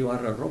 you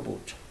are a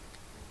robot.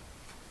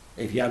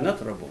 If you are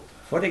not a robot,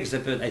 for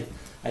example,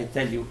 I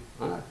tell you,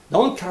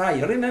 don't cry.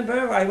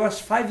 Remember, I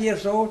was 5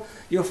 years old.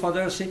 Your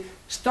father said,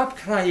 "Stop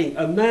crying.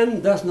 A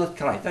man does not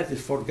cry." That is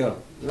for girl,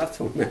 not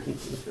for men.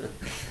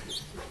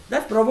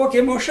 That provoke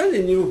emotion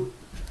in you.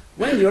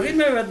 When you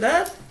remember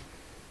that,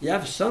 you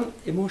have some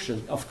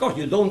emotion. Of course,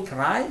 you don't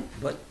cry,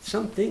 but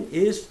something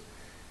is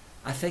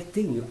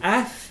affecting you.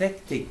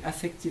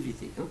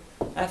 Affectivity,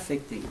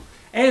 affecting.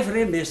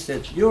 Every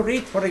message you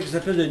read, for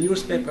example, the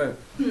newspaper,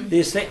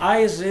 they say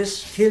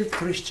ISIS killed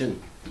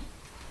Christian.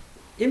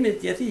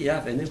 Immediately you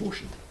have an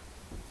emotion.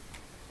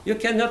 You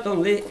can not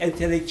only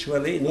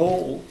intellectually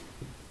know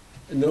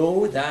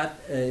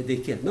that they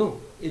killed.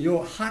 No,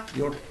 your heart,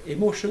 your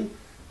emotion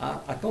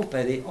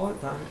accompany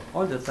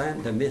all the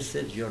time the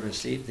message you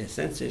receive, the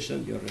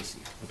sensation you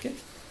receive. Okay.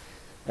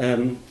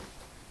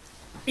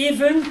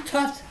 Even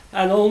thought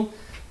alone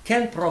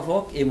can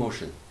provoke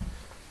emotion.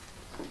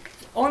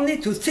 Only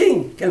to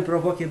think can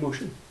provoke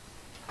emotion.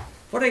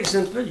 For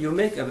example, you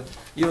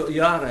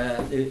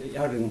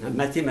are in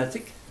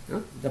mathematics.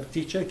 The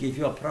teacher gives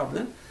you a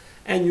problem,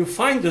 and you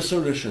find the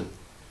solution,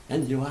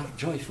 and you are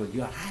joyful,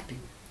 you are happy.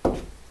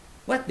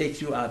 What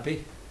makes you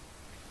happy?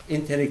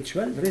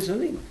 Intellectual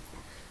reasoning.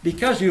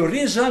 Because you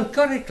reason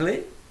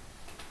correctly,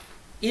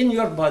 in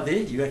your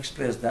body, you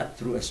express that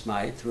through a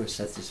smile, through a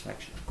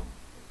satisfaction.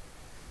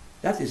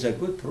 That is a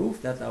good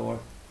proof that our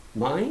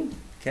mind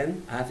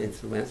can have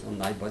influence on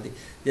my body.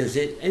 There's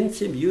an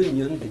intimate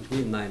union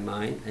between my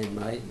mind and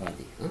my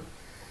body.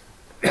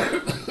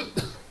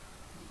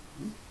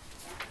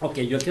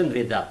 Okay, you can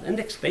read that. And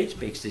next page,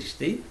 page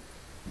 16.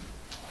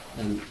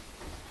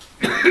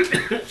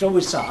 So we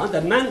saw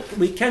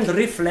we can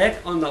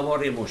reflect on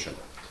our emotion.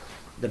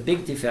 The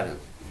big difference.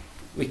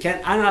 We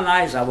can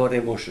analyze our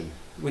emotion.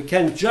 We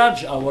can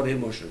judge our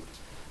emotion.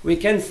 We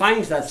can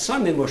find that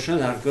some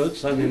emotions are good,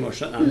 some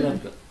emotions are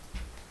not good.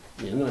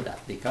 You know that,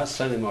 because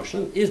some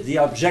emotion is the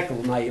object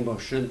of my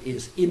emotion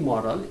is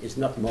immoral, is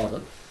not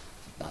moral.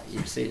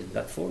 You say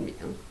that for me,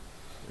 huh?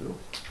 You know.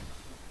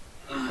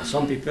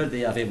 Some people, they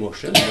have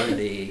emotion when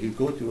they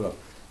go to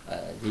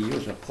they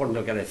use a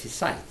pornography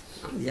site.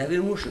 They have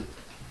emotion.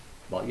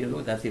 But you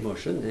know that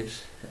emotion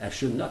is, I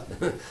should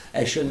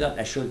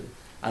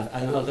have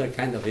another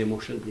kind of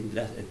emotion.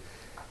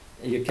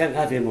 You can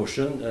have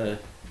emotion,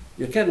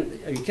 you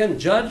can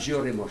judge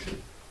your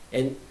emotion.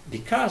 And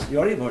because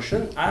your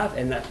emotion have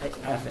an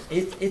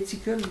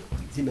ethical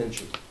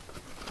dimension.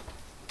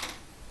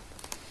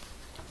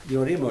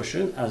 Your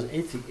emotion has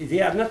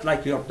they are not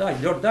like your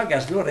dog. Your dog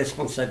has no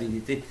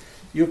responsibility.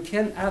 You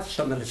can have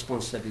some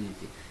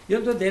responsibility. You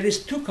know, there is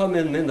 2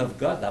 commandments of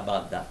God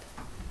about that.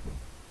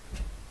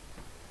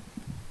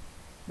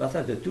 What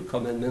are the 2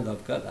 commandments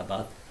of God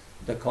about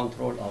the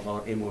control of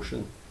our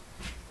emotion?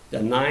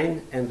 The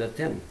 9 and the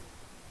 10.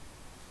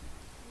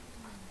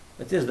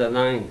 What is the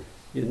 9?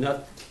 You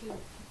not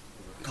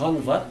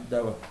convert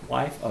the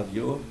wife of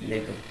your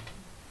neighbor.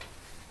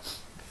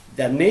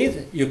 That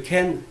means you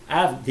can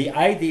have the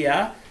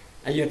idea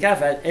and you can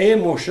have an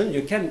emotion.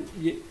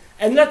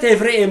 And not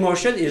every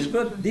emotion is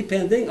good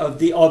depending on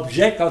the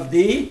object of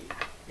the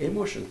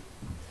emotion.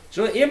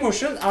 So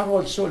emotions are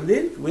also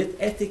linked with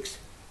ethics.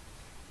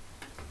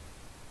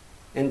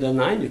 And the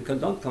 9, you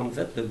cannot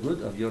convert the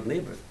good of your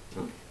neighbor.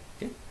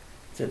 Okay?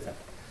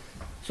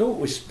 So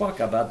we spoke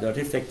about the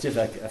reflective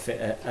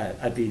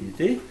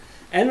ability.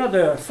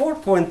 Another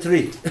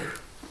 4.3.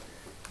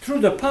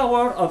 Through the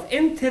power of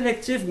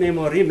intellective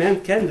memory,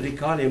 man can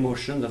recall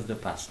emotion of the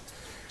past.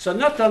 So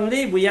not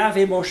only we have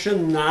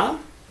emotion now,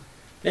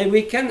 but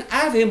we can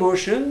have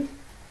emotion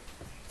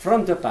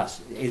from the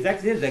past.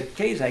 Exactly the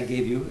case I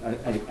gave you,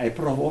 I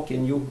provoked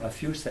in you a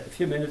few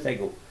minutes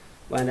ago.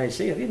 when I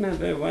say,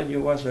 remember when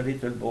you was a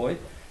little boy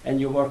and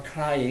you were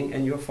crying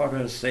and your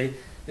father say,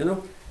 you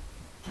know,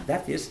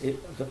 that is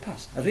the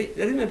past.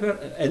 Remember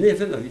an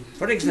event,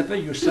 for example,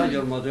 you saw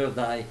your mother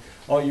die,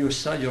 or you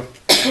saw your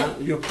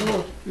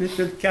poor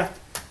little cat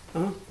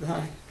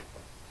die.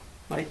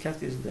 My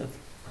cat is dead.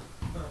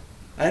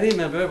 I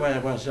remember when I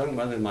was young,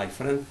 one of my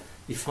friends,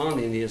 he found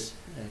in his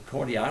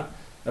courtyard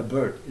a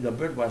bird. The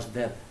bird was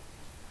dead.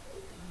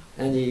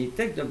 And he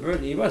took the bird,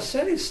 he was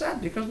very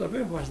sad because the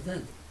bird was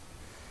dead.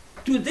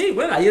 Today,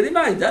 when I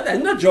remind that,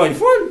 I'm not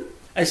joyful.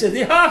 I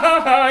said, ha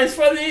ha ha, it's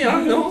funny, huh?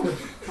 No.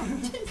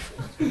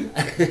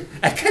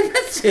 I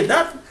cannot say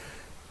that.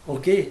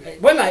 Okay.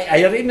 When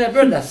I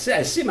remember that,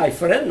 I see my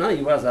friend,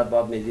 he was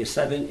about maybe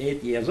 7,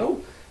 8 years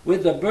old,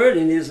 with the bird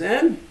in his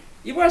hand,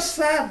 he was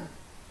sad.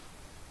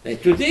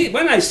 And today,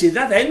 when I see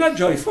that, I'm not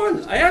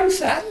joyful, I am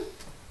sad.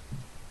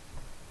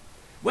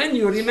 When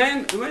you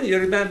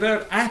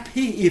remember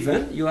happy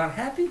event, you are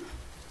happy.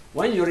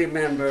 When you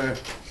remember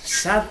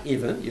sad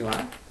event, you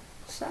are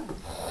sad.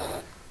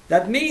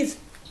 That means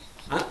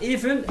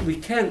even we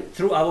can,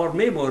 through our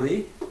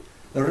memory,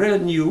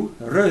 renew,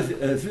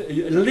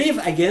 live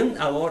again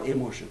our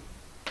emotion.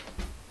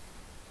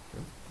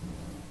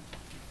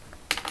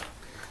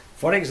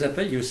 For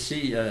example, you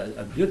see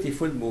a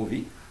beautiful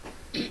movie.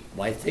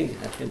 Well, I think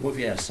a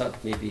movie I saw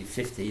maybe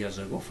 50 years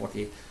ago,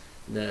 40,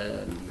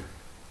 the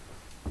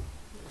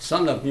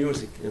Sound of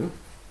Music, you know?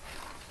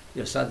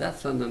 You saw that,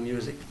 Sound of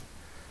Music?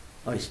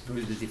 Oh, it's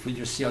beautiful.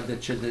 You see all the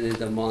children in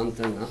the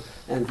mountain,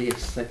 and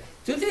this.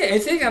 Today, I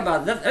think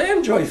about that. I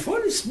am joyful.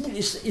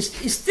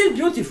 It's still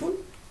beautiful.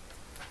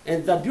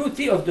 And the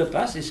beauty of the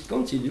past is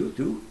continue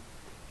to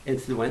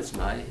influence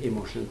my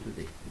emotion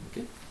today.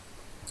 Okay?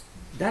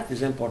 That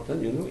is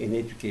important, you know, in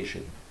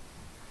education.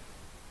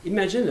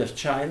 Imagine a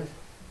child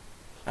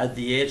at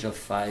the age of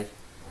 5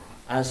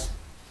 has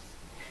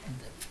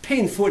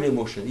painful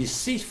emotion. He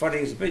sees, for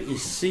example, he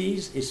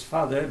sees his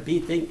father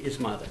beating his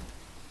mother.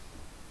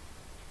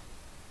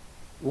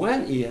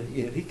 When he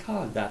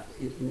recalls that,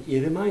 he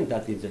reminds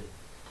that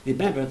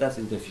remember that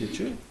in the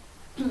future,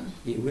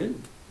 he will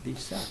be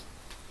sad.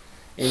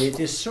 And it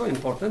is so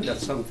important that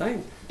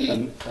sometimes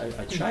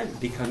a child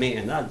becoming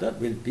an adult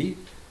will be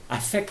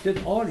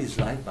affected all his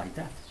life by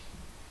that.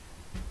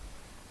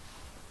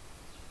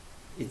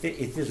 It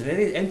is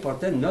very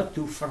important not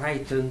to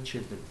frighten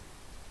children,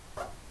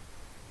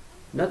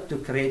 not to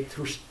create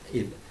trust,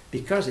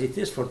 because it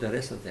is for the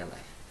rest of their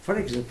life. For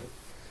example,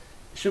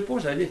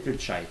 suppose a little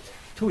child,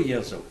 2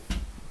 years old,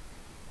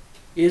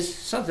 is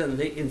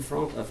suddenly in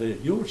front of a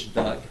huge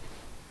dog,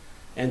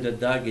 and the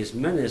dog is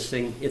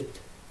menacing it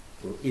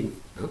in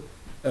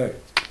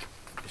earth.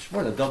 It's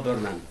for a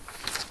Doberman.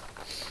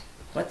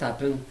 What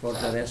happened for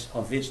the rest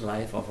of his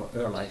life, of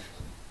her life?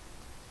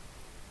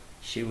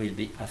 She will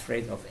be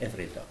afraid of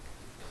every dog.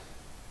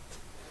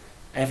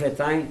 Every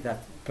time that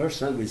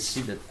person will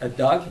see a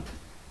dog,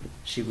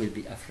 she will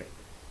be afraid.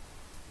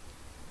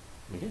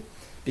 Okay?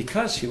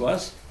 Because she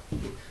was,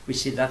 we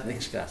see that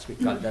next class, we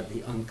call that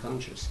the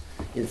unconscious.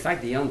 In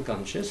fact, the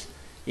unconscious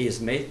is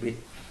made with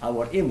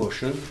our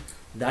emotions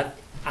that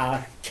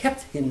are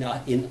kept in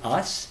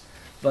us,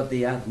 but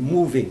they are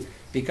moving.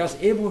 Because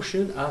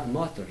emotions are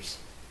motors.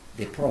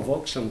 They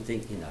provoke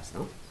something in us.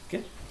 No?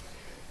 Okay?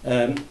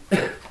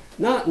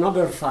 Now,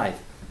 number 5.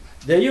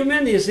 The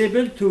human is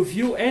able to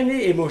view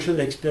any emotional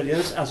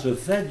experience as a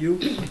value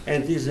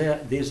and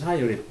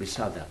desire it. We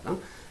saw that. No?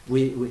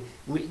 We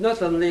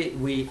not only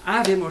we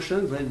have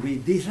emotion, but we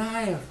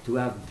desire to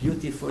have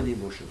beautiful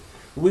emotion.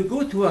 We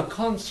go to a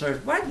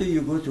concert. Why do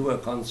you go to a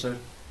concert?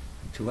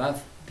 To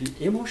have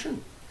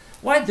emotion.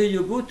 Why do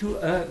you go to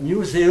a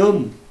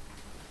museum?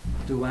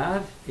 To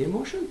have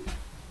emotion.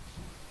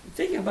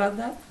 Think about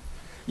that.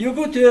 You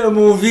go to a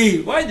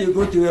movie. Why do you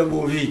go to a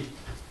movie?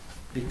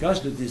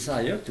 Because the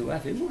desire to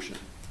have emotion.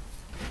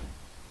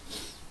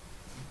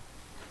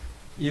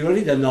 You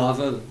read a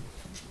novel.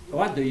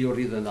 Why do you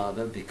read a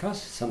novel?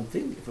 Because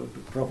something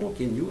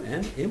provoking you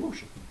an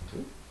emotion.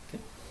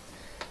 Okay?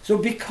 So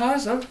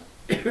because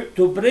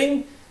to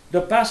bring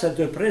the past and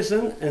the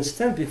present and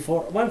stand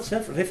before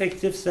oneself,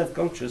 reflective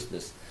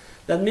self-consciousness.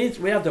 That means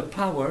we have the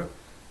power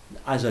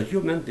as a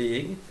human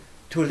being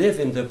to live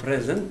in the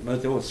present,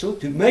 but also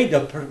to make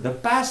the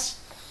past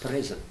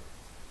present.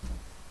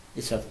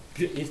 It's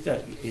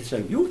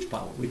a huge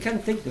power. We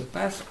can take the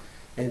past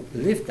and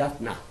live that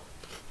now.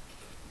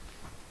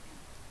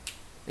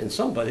 And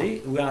somebody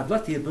who are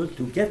not able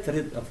to get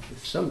rid of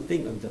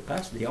something of the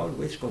past, they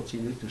always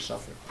continue to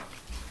suffer.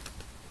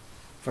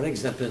 For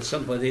example,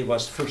 somebody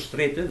was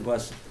frustrated,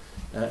 was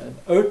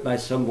hurt by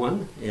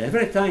someone.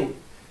 Every time,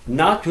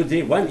 now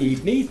today, when he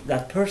meets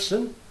that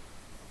person,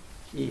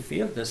 he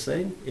feels the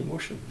same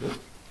emotion. No?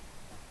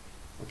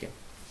 Okay.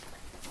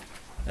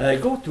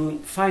 Go to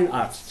fine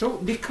arts. So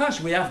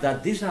because we have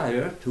that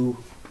desire to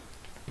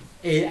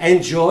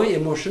enjoy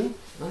emotion,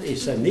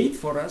 it's a need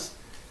for us,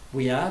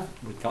 we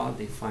call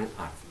the fine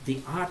art.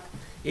 The art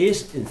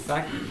is in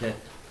fact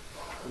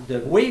the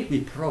way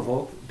we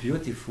provoke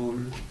beautiful,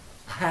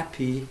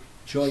 happy,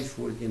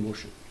 joyful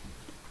emotion.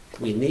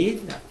 We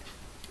need that.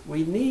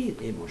 We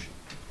need emotion.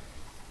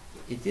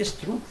 It is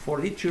true for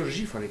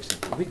liturgy, for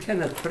example. We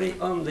cannot pray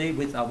only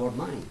with our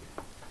mind.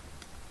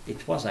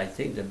 It was, I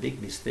think, the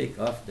big mistake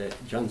of the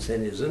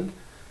Jansenism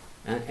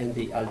and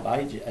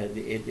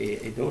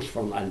the those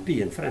from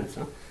Albi in France.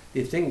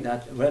 They think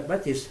that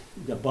what is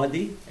the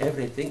body,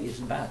 everything is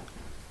bad.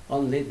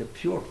 Only the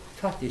pure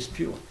thought is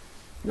pure.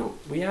 No,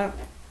 we are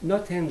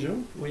not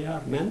angels, we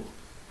are men,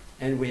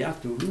 and we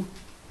have to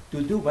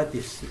do what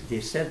they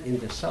said in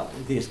the song.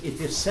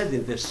 It is said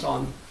in the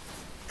song,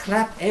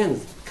 clap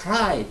hands,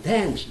 cry,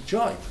 dance,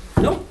 joy.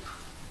 No.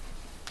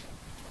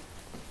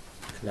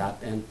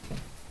 Clap and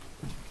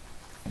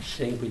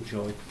sing with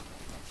joy.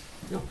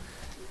 No.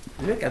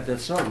 Look at the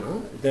song.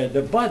 Huh?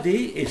 The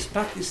body is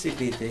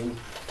participating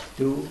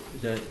to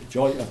the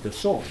joy of the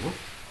soul. Huh?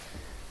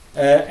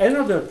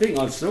 Another thing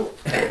also,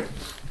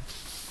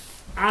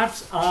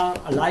 arts are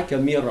like a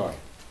mirror.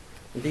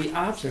 The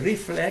arts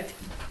reflect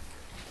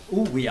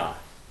who we are.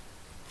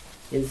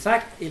 In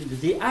fact,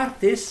 the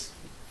artist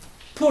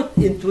put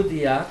into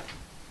the art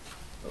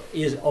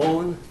his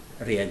own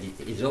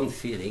reality, his own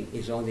feeling,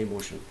 his own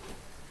emotion.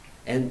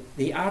 And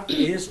the art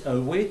is a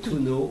way to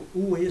know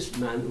who is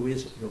man, who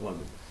is the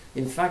woman.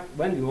 In fact,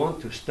 when you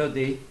want to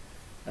study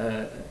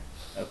a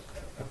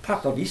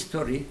part of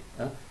history,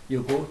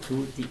 you go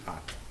to the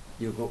art.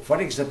 You go,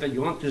 for example,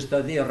 you want to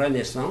study a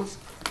Renaissance,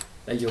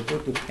 then you go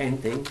to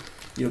painting,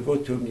 you go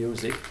to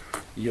music,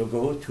 you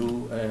go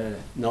to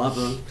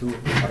novel, to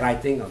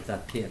writing of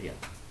that period.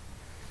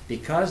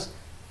 Because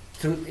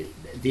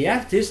the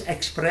artist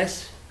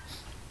express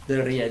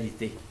the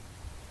reality.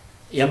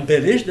 He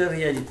embellishes the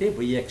reality,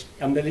 but he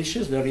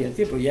expresses the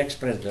reality.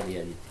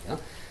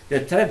 The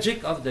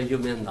tragic of the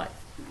human life.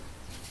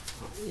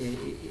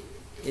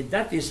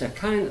 That is a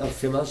kind of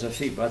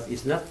philosophy, but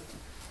it's not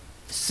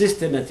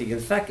systematic. In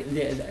fact,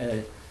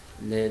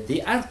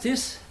 the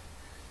artist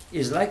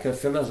is like a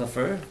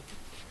philosopher.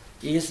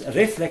 He is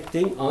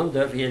reflecting on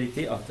the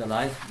reality of the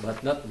life,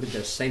 but not with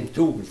the same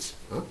tools.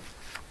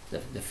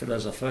 The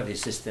philosopher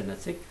is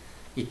systematic.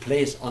 He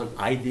plays on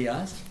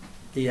ideas.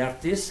 The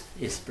artist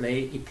he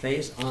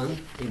plays on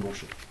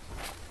emotion.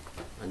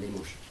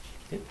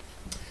 Okay?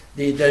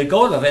 The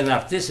goal of an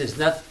artist is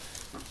not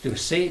to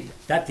say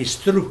that is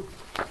true.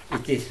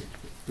 It is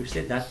to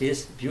say that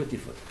is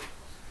beautiful,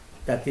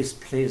 that is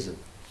pleasant,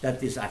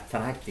 that is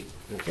attractive.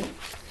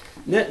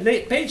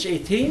 Okay? Page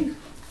 18.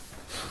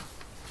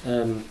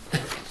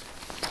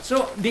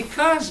 So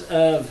because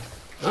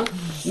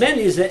man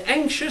is an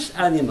anxious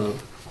animal,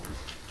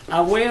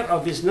 aware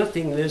of his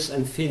nothingness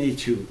and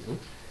finitude.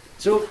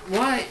 So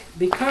why?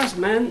 Because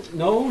man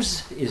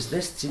knows his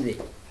destiny.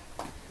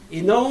 He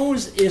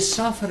knows his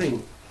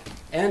suffering.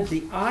 And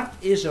the art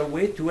is a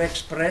way to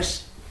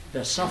express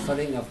the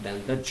suffering of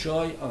man, the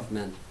joy of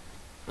man.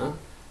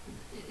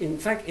 In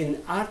fact,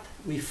 in art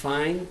we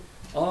find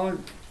all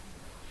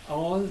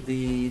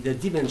the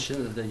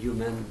dimensions of the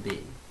human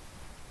being.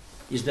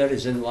 Is the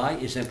reason why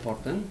it's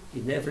important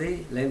in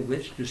every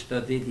language to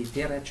study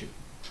literature.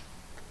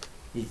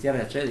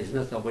 Literature is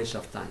not a waste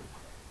of time.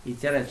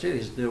 Literature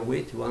is the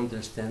way to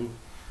understand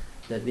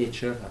the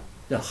nature,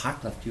 the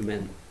heart of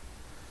human,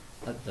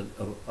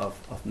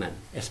 of man,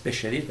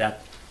 especially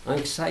that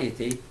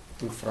anxiety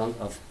in front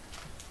of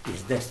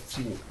his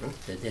destiny,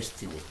 the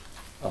destiny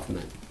of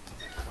man.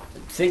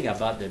 Think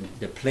about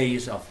the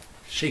plays of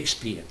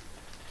Shakespeare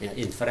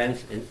in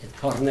France, in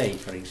Corneille,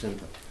 for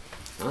example.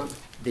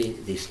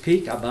 They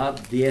speak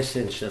about the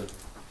essential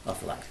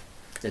of life,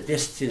 the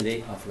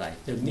destiny of life,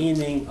 the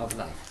meaning of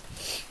life.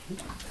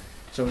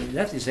 So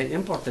that is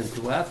important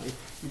to have.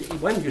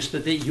 When you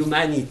study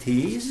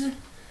humanities,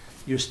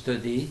 you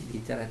study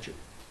literature.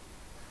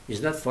 It's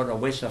not for a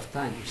waste of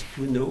time, it's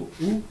to know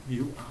who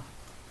you are.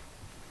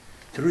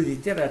 Through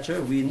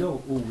literature, we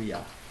know who we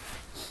are.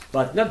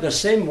 But not the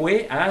same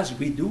way as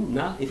we do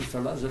now in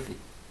philosophy.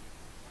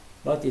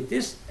 But it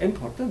is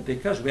important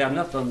because we are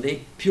not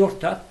only pure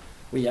thought,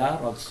 we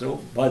are also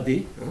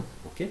body.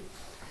 Okay?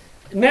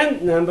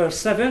 Man, number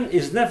 7,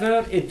 is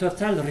never in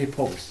total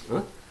repose.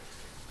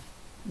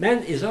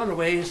 Man is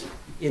always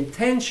in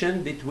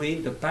tension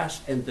between the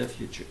past and the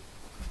future.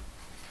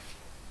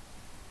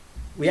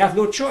 We have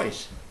no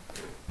choice.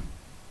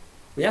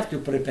 We have to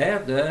prepare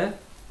the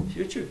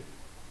future.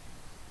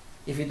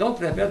 If we don't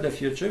prepare the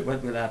future,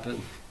 what will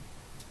happen?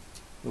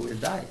 We will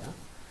die.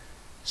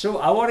 So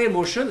our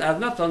emotions are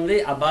not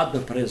only about the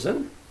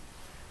present,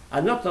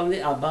 are not only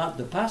about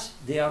the past,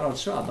 they are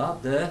also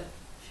about the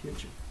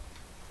future.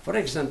 For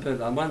example,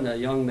 when a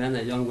young man,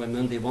 a young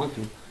woman, they want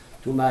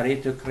to marry,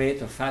 to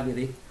create a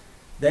family,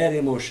 their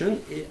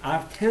emotions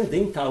are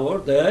tending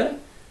toward the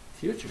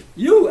future.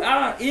 You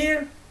are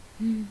here,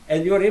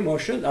 and your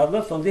emotions are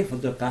not only for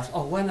the past.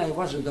 Oh, when I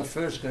was in the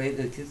first grade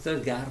in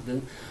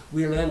kindergarten,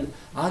 we learned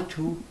how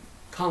to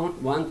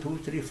count 1, 2,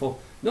 3, 4.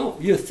 No,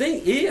 you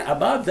think here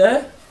about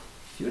the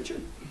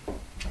future.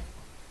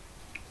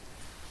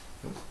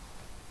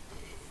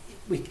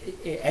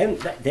 And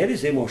there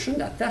is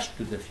emotion attached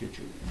to the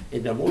future.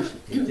 And the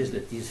emotion, it is the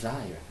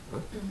desire.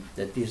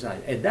 The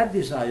desire. And that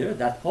desire,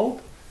 that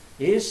hope,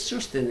 is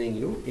sustaining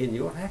you in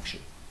your action.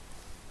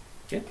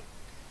 Okay?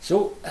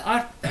 So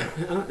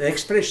the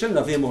expression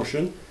of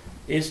emotion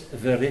is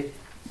very,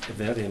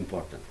 very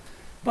important.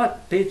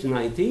 But page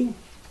 19,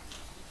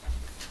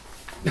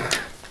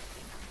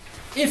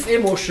 if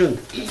emotions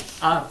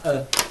are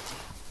a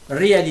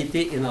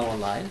reality in our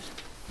lives,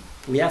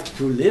 we have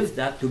to live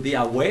that, to be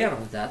aware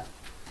of that.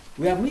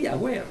 We are really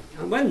aware.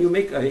 And when you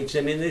make an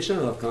examination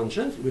of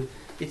conscience,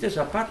 it is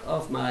a part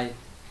of my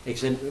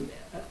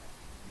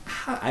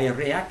how I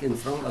react in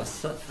front of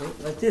such.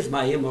 That is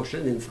my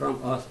emotion in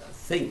front of a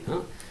thing.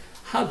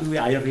 How do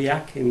I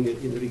react in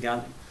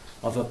regard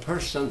of a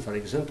person, for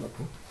example?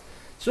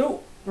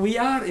 So we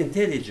are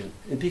intelligent,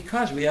 and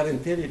because we are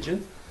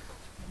intelligent,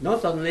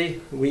 not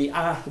only we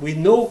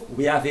know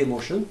we have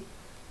emotion,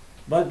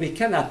 but we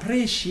can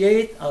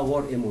appreciate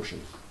our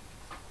emotions.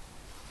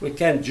 We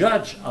can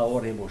judge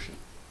our emotion.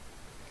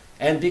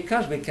 And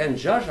because we can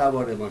judge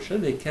our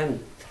emotion, we can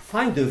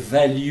find the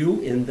value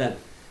in them.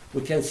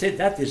 We can say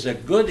that is a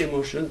good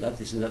emotion, that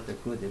is not a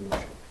good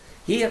emotion.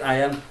 Here I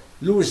am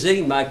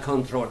losing my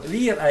control.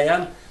 Here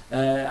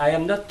I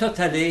am not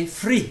totally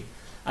free.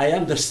 I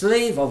am the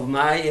slave of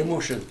my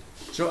emotion.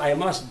 So I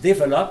must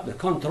develop the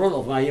control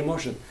of my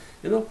emotion.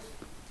 You know,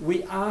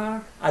 we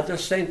are at the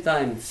same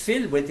time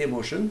filled with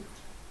emotion,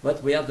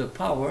 but we have the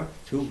power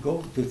to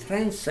go to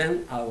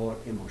transcend our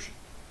emotion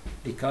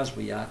because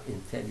we are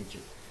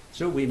intelligent.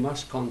 So we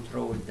must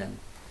control them.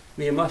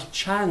 We must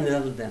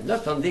channel them,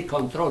 not only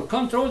control.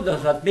 Control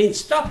does not mean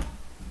stop.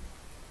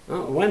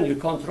 When you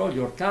control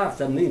your car,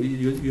 that means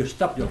you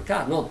stop your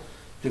car. No,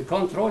 to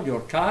control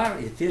your car,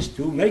 it is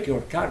to make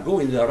your car go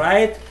in the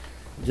right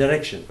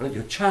direction.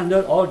 You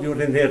channel all your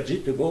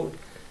energy to go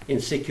in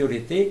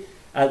security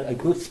at a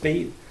good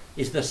speed.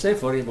 It's the same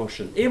for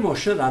emotion.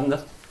 Emotions are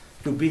not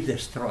to be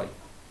destroyed.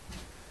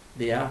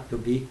 They are to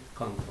be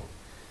controlled.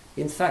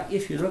 In fact,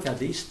 if you look at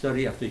the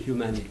history of the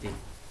humanity,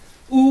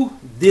 who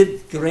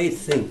did great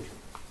things?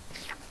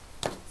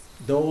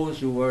 Those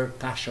who were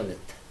passionate.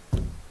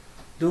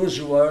 Those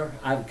who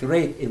have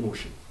great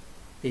emotion.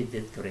 They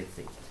did great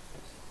things.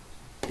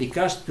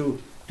 Because to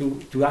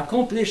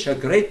accomplish a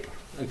great,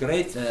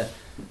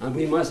 and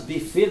we must be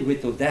filled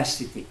with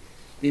audacity.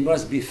 We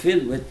must be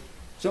filled with,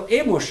 so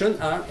emotions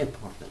are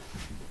important.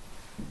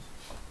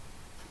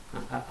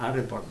 Are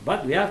important.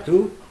 But we have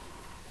to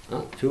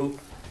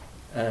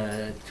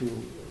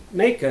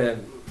make a,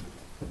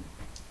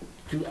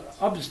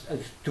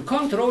 to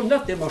control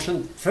not the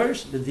emotion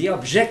first, but the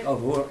object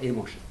of our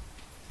emotion.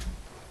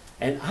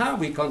 And how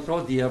we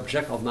control the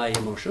object of my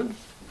emotion?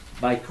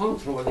 By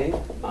controlling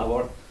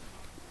our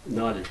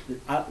knowledge.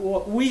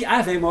 We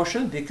have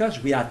emotion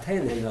because we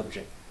attain an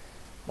object.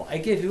 Well, I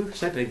give you a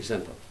simple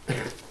example.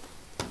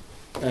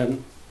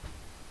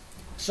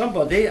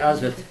 Somebody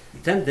has a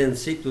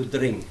tendency to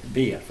drink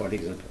beer, for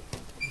example.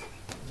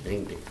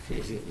 Drink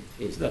beer.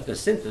 It's not a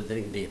sin to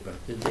drink beer,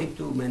 but to drink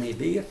too many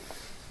beer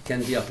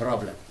can be a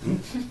problem.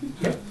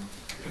 Okay?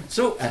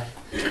 So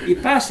he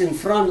passed in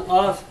front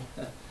of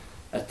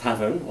a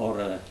tavern or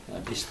a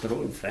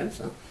bistro in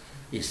France.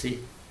 You see,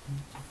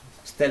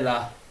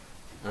 Stella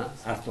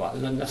Artois,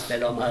 not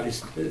Stella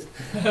Maris,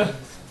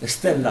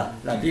 Stella,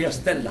 la beer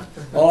Stella,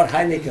 or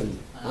Heineken.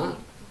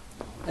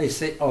 I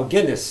say, or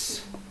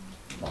Guinness.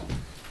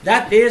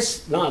 That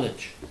is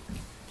knowledge.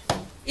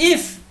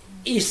 If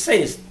he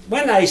says,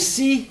 when I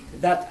see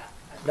that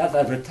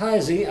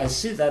advertising, I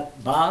see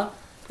that bar,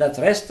 that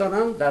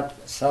restaurant, that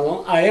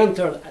salon, I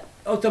enter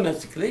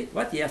automatically,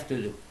 what you have to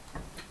do?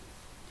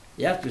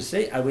 You have to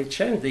say, I will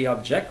change the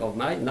object of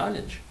my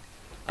knowledge.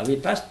 I will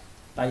pass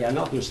by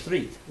another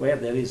street where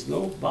there is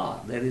no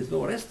bar, there is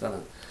no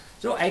restaurant.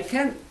 So I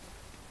can,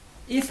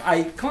 if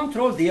I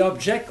control the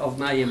object of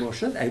my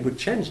emotion, I would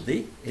change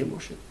the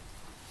emotion.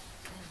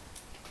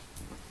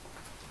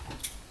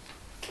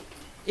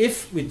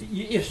 If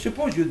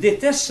suppose you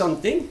detest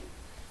something,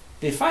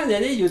 then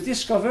finally you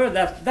discover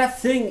that that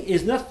thing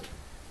is not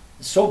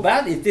so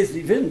bad, it is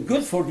even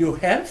good for your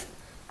health.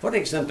 For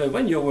example,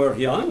 when you were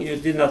young, you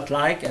did not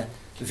like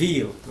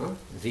veal.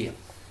 Veal.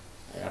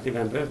 I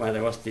remember when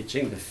I was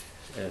teaching the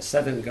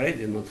 7th grade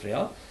in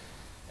Montreal,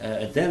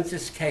 a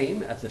dentist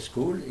came at the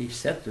school, he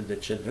said to the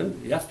children,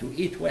 you have to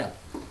eat well,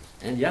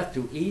 and you have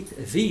to eat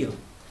veal.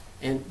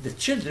 And the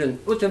children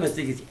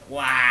automatically,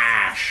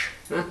 wash!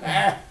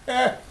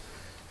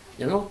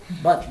 You know,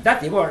 but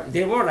that they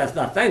were at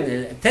that time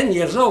 10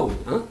 years old.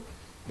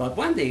 But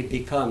when they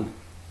become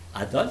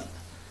adult,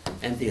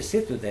 and they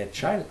say to their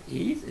child,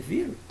 eat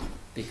veal,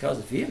 because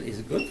veal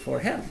is good for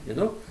health, you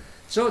know.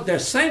 So the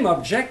same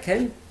object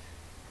can,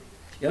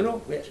 you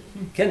know,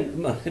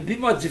 can be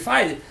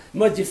modified,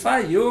 modify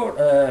your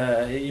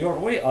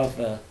way of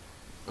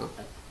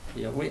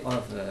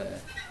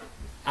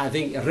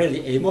having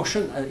really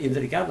emotion in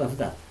regard of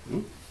that.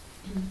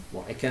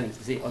 Well, I can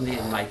say only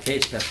in my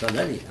case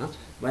personally,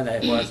 when I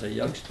was a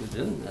young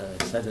student,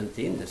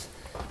 17,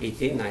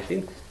 18,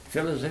 19,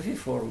 philosophy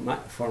for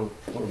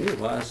me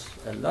was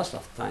a loss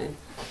of time.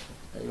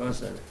 He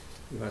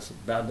was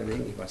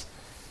babbling.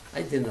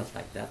 I did not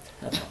like that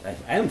at all.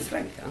 I am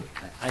frank. Huh?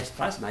 I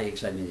passed my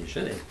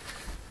examination. And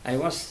I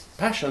was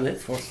passionate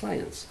for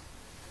science.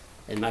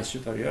 And my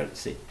superior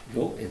said,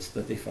 go and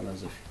study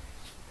philosophy.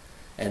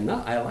 And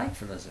now I like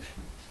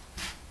philosophy.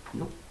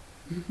 No?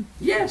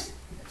 Yes,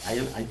 I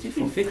did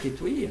for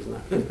 52 years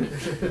now.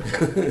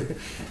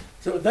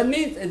 So that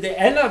means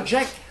an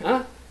object,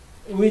 huh?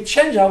 We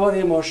change our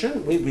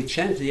emotion, we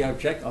change the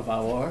object of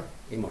our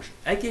emotion.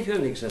 I give you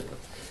an example.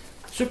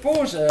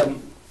 Suppose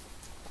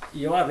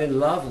you are in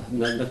love,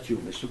 no, not you,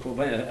 but suppose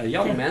a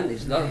young man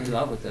is not in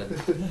love with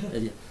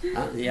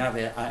they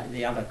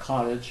have a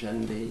college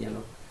and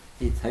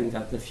he thinks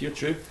of the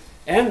future,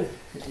 and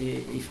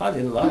he fell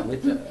in love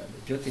with a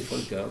beautiful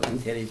girl,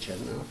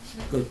 intelligent,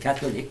 good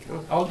Catholic,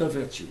 all the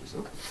virtues.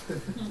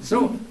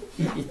 So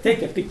he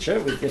take a picture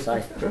with his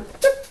eye,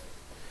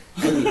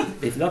 and he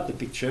develop the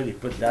picture, he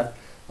put that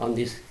on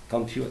this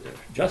computer,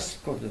 just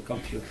for the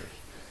computer.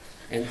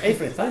 And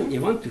every time he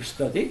want to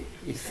study,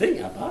 he think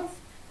about,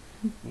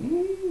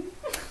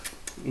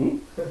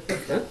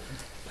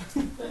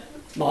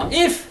 Now,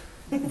 if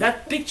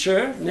that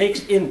picture makes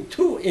him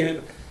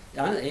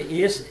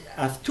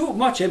have too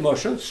much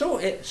emotion,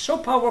 so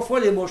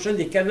powerful emotion,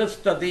 he cannot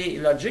study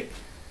logic.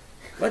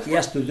 What he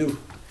has to do?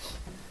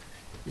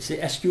 He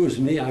say, excuse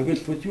me, I will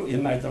put you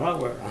in my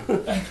drawer.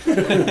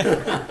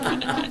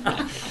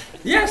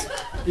 Yes,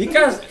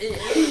 because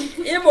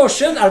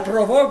emotions are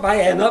provoked by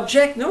an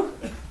object, no?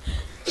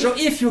 So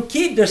if you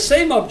keep the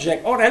same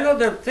object or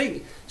another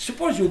thing,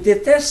 suppose you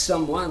detest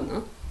someone,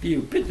 huh?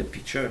 You put the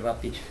picture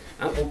up,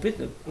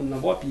 on the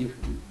wall, you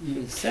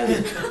send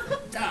it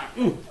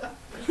down.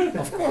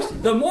 Of course,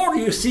 the more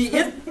you see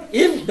him,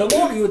 the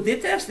more you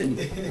detest him.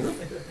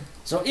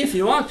 So if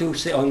you want to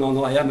say, oh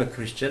no, I am a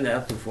Christian, I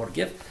have to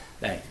forgive,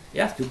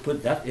 you have to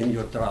put that in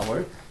your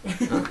drawer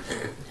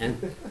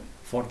and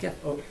forget.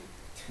 Oh,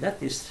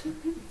 that is,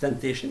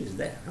 temptation is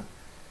there. Huh?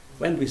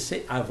 When we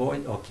say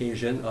avoid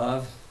occasion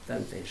of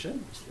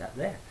temptation, it's not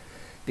there.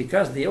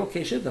 Because the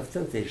occasion of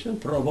temptation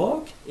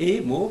provoke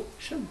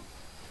emotion,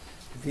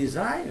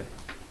 desire.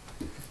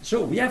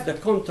 So we have the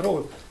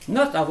control,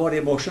 not of our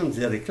emotions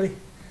directly,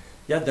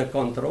 we have the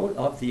control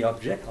of the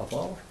object of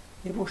our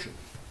emotion.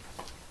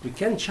 We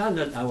can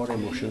channel our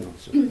emotion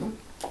also, no?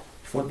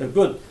 For the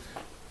good.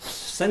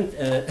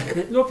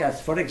 Look at,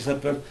 for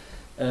example,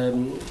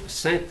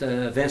 Saint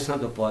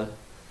Vincent de Paul.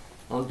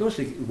 And those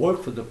who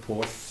work for the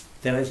poor,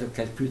 Teresa of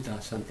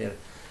Calcutta, Saint Teresa,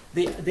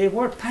 they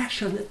were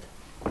passionate.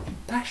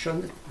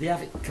 They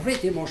have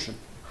great emotion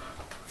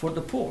for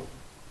the poor.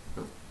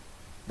 No?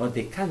 But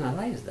they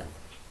canalize that.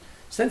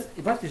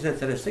 What is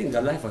interesting in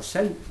the life of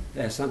Saint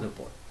Vincent de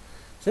Paul?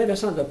 Saint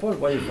Vincent de Paul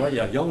was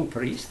a young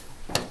priest.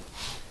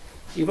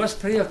 He was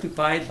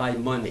preoccupied by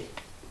money.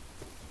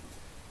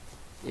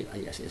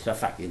 Yes, it's a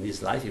fact. In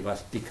his life, it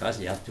was because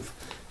he had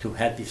to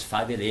help his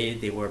family.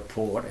 They were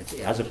poor.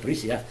 As a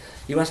priest,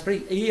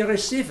 he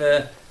received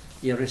a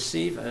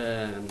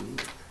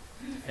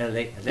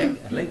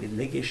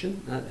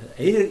legation,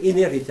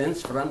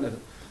 inheritance from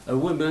a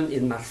woman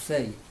in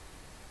Marseille.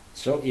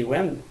 So he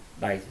went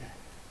by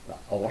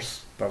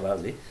horse,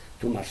 probably,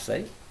 to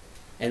Marseille.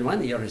 And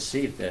when he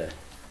received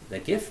the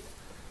gift,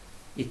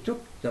 he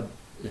took the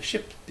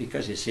ship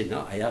because he said,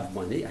 no, I have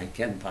money, I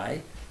can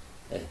buy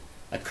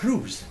a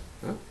cruise.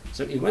 Huh?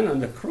 So he went on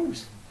the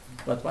cruise.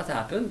 But what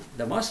happened?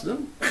 The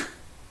Muslim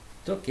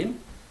took him,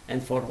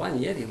 and for 1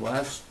 year he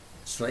was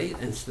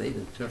enslaved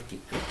in Turkey.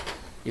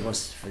 He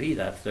was freed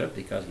after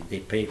because they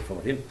paid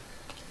for him.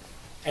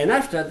 And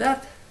after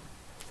that,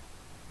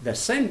 the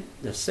same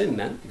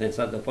man,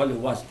 Vincent de Paul, who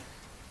was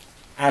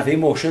have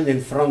emotion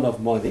in front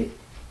of money,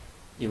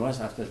 he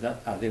was after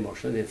that have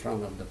emotion in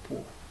front of the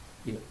poor.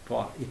 He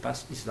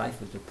passed his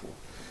life with the poor.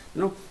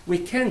 You know, we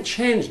can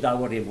change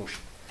our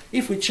emotion.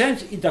 If we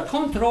change the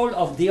control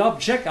of the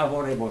object of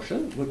our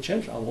emotion, we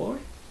change our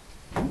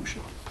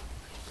emotion.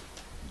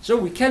 So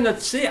we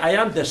cannot say, I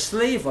am the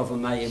slave of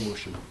my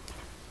emotion.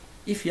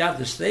 If you have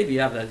the slave,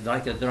 you have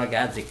like a drug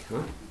addict,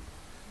 huh?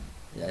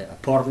 A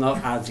porno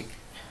addict.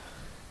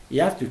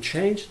 You have to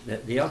change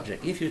the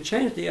object. If you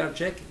change the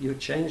object, you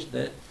change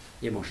the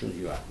emotion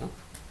you have. No?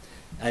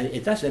 And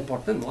that's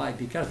important. Why?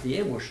 Because the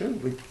emotion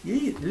will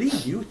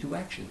lead you to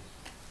action.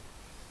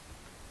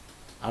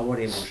 Our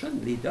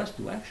emotion leads us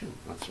to action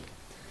also.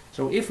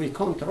 So if we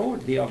control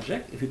the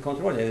object, if we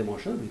control the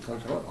emotion, we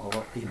control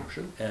our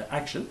emotion,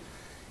 action.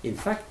 In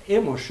fact,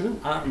 emotions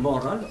are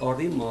moral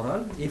or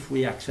immoral if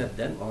we accept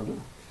them or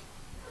not.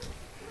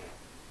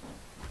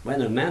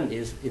 When a man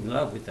is in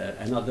love with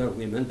another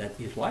woman than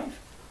his wife,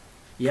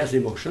 he has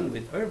emotion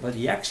with her, but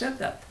he accepts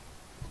that.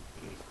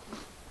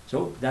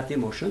 So that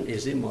emotion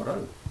is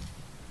immoral.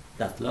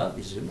 That love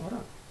is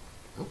immoral.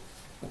 Huh?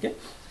 Okay?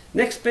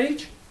 Next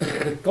page,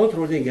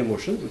 controlling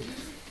emotion,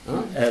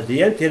 the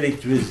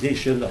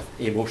intellectualization of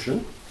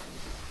emotion.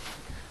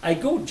 I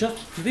go just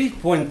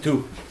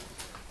 3.2.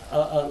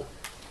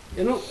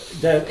 You know,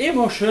 the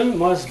emotion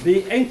must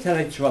be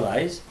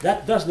intellectualized.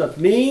 That does not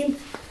mean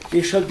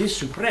it should be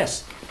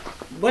suppressed.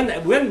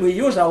 When we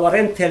use our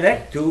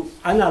intellect to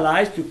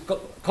analyze,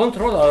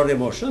 control our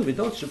emotion, we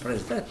don't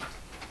suppress that.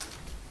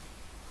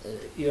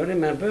 You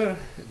remember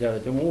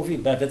the movie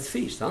Babette's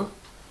Feast, huh?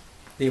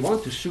 They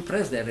want to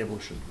suppress their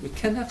emotion. We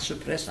cannot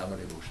suppress our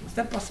emotions. It's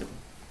impossible.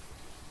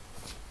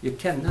 You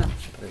cannot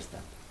suppress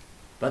that.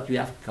 But we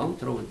have to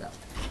control that.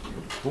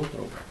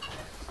 Control that.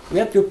 We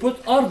have to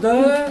put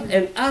order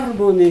and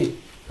harmony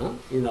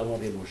in our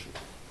emotion.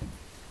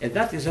 And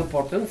that is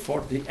important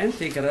for the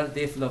integral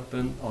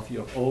development of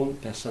your own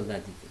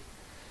personality.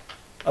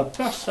 A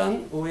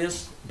person who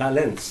is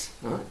balanced,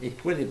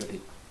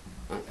 equilibrium,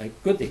 a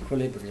good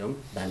equilibrium,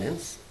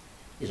 balance,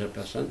 is a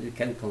person who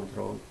can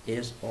control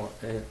his or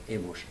her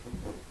emotion.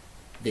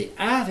 They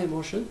have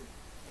emotion.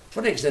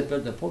 For example,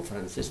 the Pope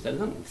Francis, the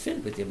nun,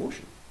 filled with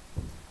emotion.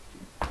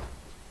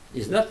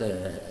 Is not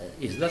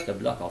a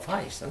block of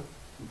ice. Huh?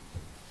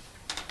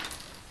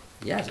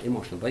 He has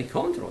emotion, but he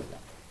controls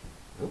that.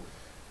 Huh?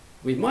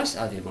 We must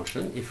have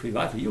emotion if we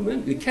are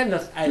human. We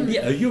cannot be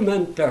a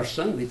human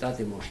person without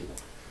emotion.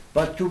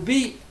 But to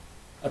be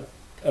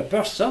a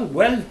person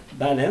well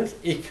balanced,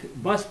 it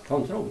must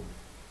control.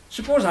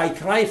 Suppose I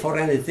cry for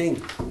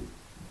anything.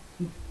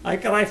 I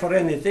cry for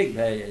anything.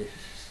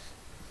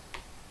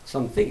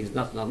 Something is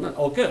not normal.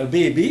 Okay, a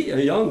baby, a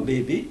young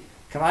baby,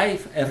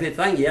 cries every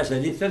time he has a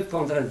little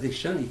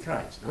contradiction, he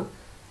cries. Huh?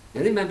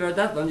 You remember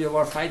that when you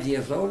were 5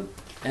 years old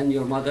and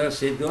your mother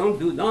said, no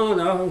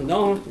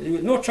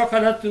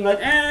chocolate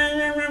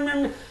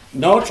tonight.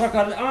 No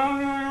chocolate.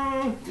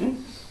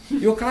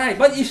 You cry.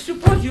 But if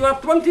suppose you are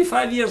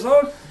 25 years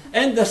old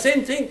and the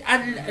same thing,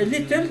 a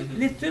little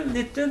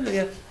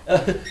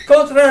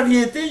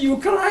contrariety, you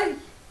cry.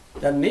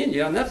 That means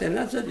you are not an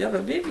adult, you are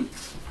a baby.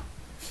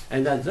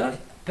 And that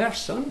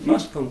person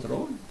must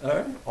control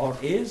her or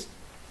his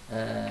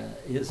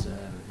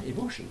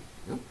emotion.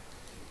 No?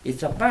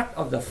 It's a part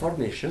of the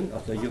formation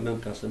of the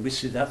human person. We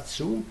see that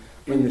soon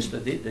when we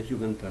study the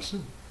human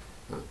person.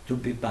 To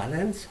be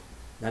balanced,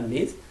 that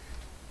means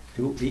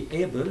to be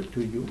able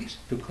to use,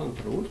 to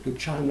control, to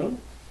channel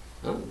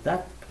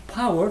that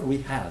power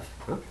we have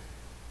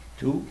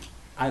to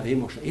have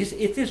emotion.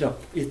 It is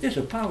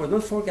a power,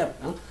 don't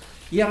forget.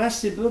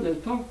 Irascible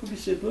and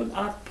concupiscible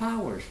are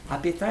powers.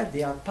 Appetite,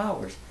 they are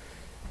powers.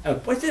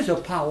 What is a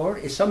power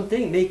is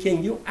something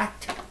making you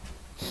act.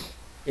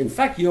 In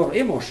fact, your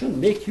emotion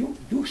make you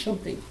do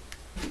something.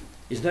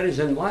 Is the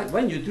reason why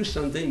when you do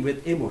something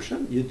with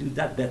emotion, you do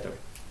that better.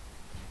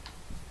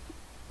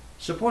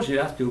 Suppose you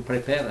have to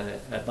prepare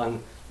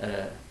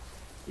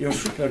your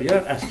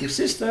superior asks you,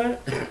 sister,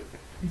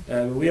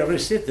 we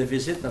received the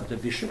visit of the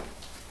bishop.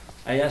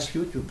 I ask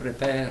you to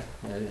prepare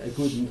a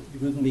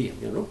good meal,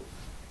 you know.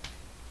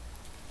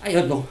 I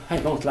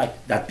don't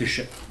like that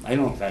bishop. I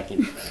don't like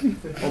him.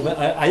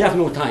 I have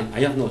no time. I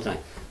have no time.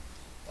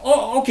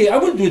 Oh, okay, I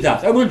will do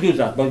that. I will do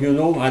that. But you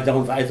know, I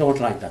don't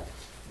like that.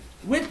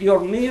 With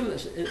your meal,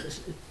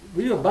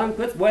 with your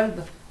banquet, well,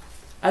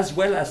 as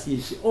well as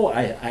you say, oh,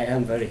 I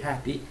am very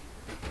happy.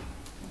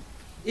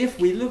 If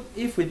we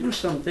do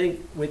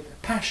something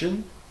with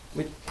passion,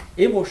 with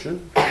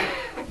emotion,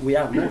 we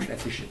are more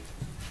efficient.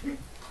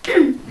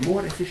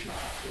 More efficient.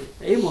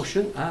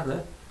 Emotion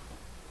are.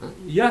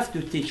 You have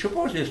to teach.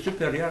 Suppose the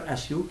superior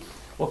asks you,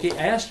 okay,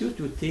 I ask you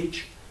to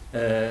teach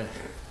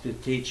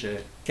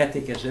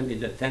catechism in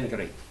the 10th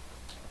grade.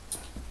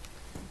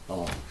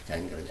 Oh,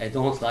 10th grade. I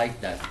don't like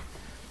that.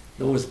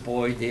 Those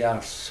boys, they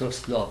are so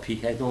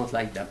sloppy. I don't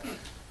like that.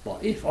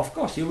 But if, of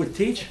course, you will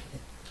teach,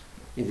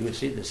 and you will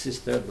see the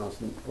sister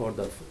doesn't, or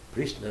the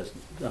priest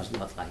does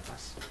not like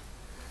us.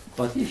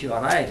 But if you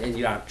arrive and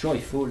you are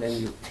joyful and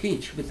you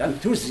teach with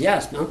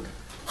enthusiasm,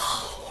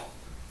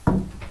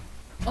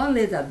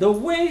 only that, the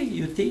way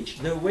you teach,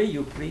 the way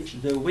you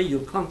preach, the way you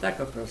contact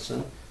a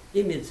person,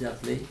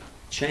 immediately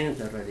change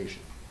the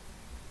relation.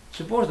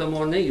 Suppose the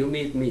morning you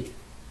meet me.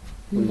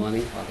 Good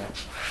morning, Father.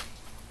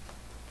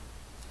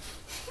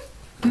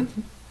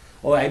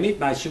 Or I meet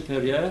my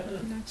superior,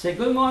 say,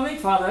 good morning,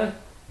 Father.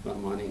 Good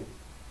morning.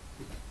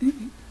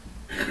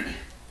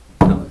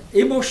 Now,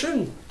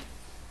 emotion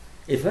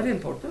is very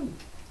important.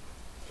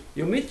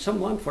 You meet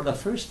someone for the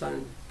first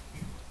time.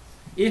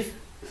 If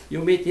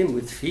you meet him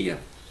with fear,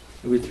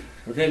 with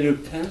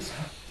reluctance,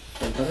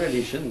 the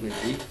relation will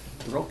be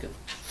broken.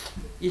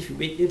 If you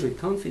meet him with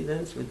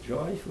confidence, with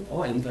joy,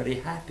 oh, I'm very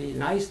happy,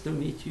 nice to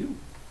meet you,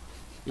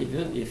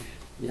 even if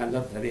you are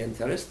not very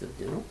interested,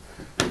 you know.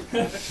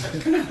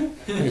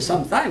 And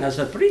sometimes, as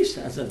a priest,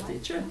 as a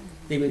teacher,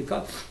 they will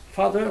come,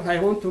 Father, I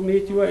want to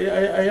meet you,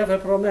 I have a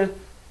problem.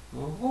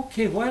 Oh,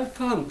 okay,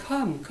 welcome,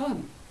 come.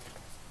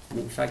 And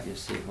in fact, you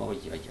say, oh,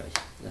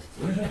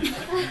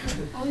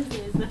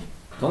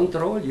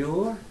 control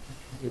your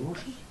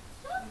emotions.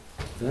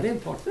 Very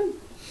important.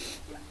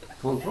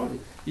 Control it.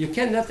 You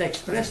cannot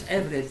express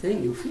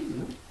everything you feel.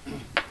 No?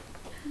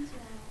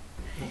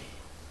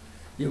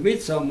 You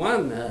meet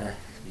someone,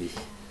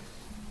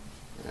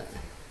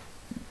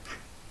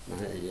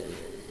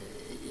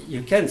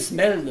 you can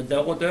smell the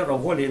odor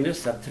of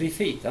holiness at 3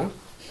 feet. Huh?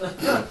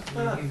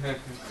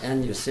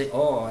 And you say,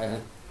 oh,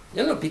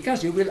 you know,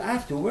 because you will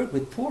have to work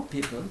with poor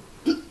people.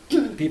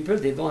 people,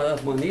 they don't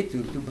have money to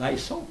buy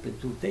soap and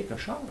to take a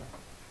shower.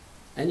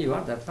 And you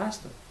are the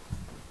pastor.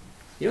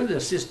 You know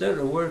the sister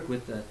who work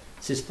with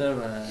Sister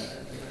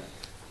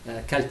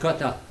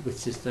Calcutta, with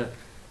Sister,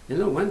 you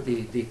know, when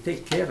they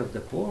take care of the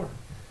poor,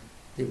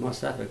 they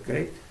must have a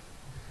great,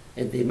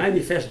 and they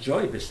manifest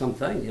joy with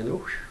something, you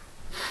know.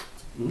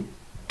 Hmm?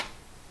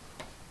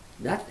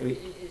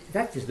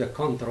 That is the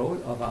control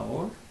of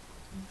our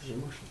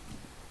emotion.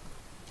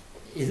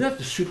 It's not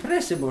to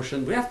suppress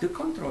emotion, we have to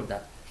control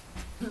that.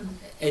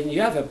 And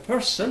you have a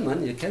person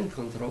when you can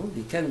control,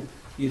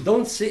 you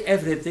don't say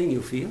everything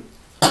you feel,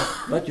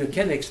 but you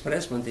can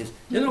express when it is.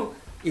 You know,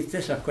 it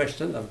is a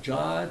question of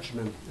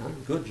judgment,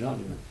 good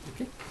judgment.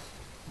 Okay?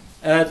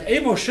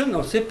 Emotion,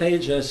 on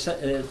page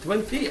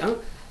 20,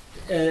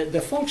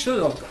 the function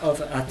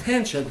of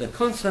attention, the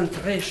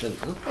concentration,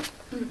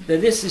 the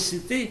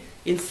necessity,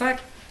 in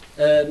fact,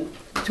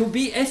 to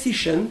be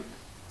efficient,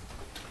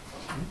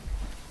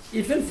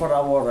 even for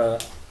our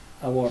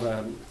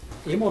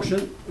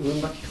emotion, we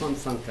must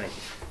concentrate.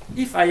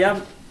 If I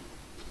am,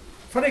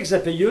 for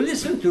example, you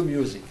listen to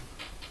music.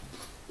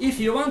 If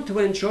you want to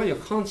enjoy a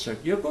concert,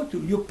 you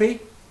pay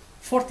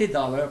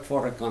 $40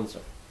 for a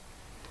concert.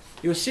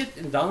 You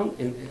sit down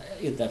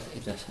in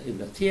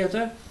the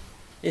theater,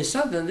 and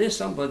suddenly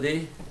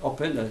somebody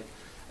opened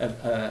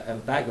a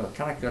bag of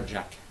Cracker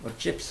Jack or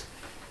chips.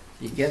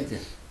 You get the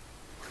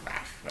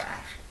crash,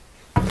 crash.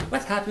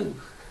 What happened?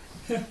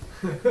 You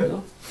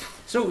know?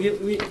 So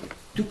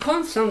to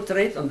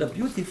concentrate on the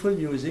beautiful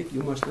music,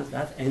 you must not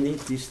have any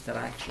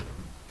distraction.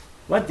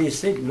 What they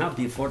said now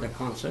before the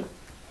concert,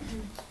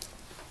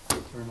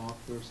 turn off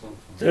your cell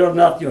phone. Turn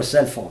off your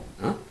cell phone.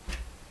 Huh?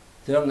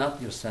 Turn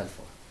off your cell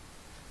phone.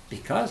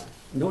 Because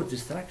no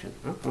distraction,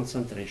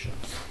 concentration.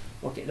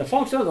 Okay, the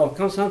function of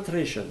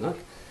concentration.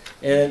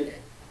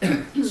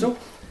 So,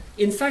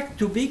 in fact,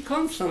 to be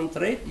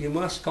concentrate, you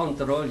must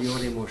control your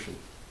emotion.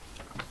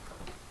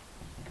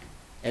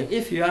 And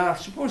if you are,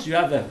 suppose you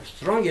have a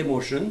strong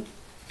emotion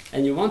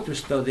and you want to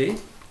study,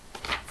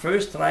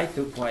 first try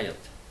to quiet,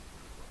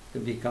 to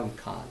become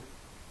calm.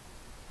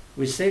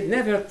 We say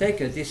never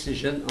take a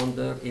decision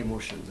under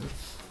emotion.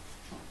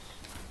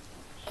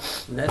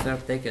 Never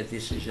take a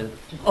decision.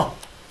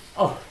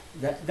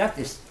 That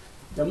is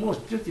the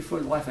most beautiful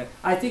wife.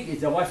 I think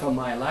it's the wife of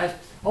my life.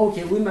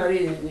 Okay, we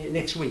marry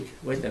next week.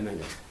 Wait a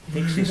minute.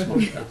 Take 6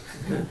 months.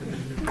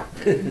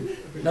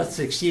 Not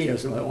 6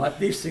 years,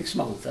 at least 6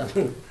 months.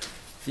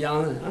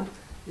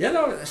 You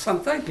know,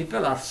 sometimes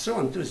people are so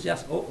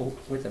enthusiastic.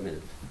 Wait a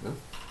minute.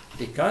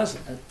 Because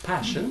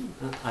passion,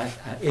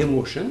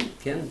 emotion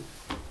can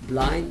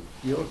blind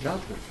your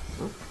judgment.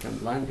 Can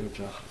blind your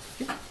judgment.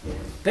 Okay.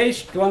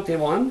 Page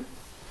 21.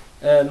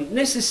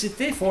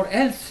 Necessity for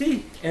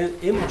healthy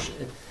emotion.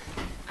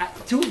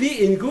 To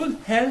be in good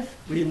health,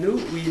 we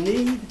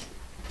need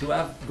to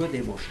have good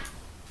emotion.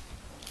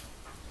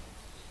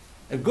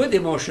 A good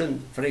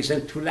emotion, for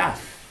example, to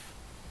laugh.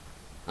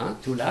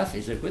 To laugh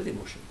is a good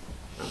emotion.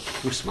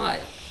 To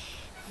smile.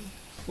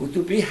 Or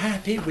to be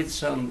happy with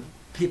some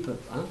people.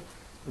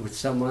 With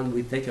someone,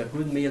 we take a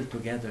good meal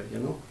together, you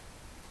know.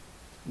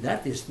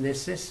 That is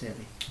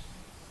necessary.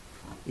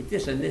 It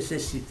is a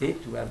necessity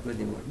to have good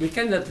emotion. We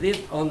cannot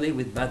live only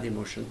with bad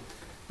emotion.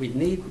 We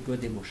need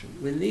good emotion.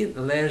 We need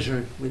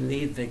leisure. We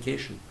need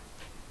vacation.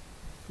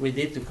 We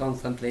need to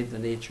contemplate the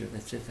nature,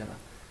 etc.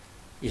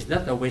 It's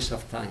not a waste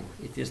of time.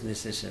 It is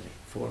necessary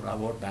for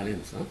our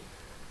balance.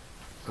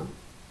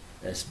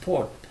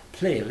 Sport,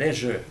 play,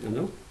 leisure, you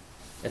know,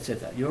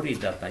 etc. You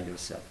read that by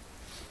yourself.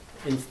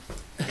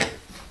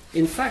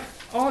 In fact,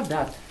 all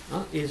that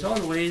is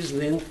always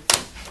linked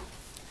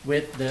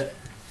with the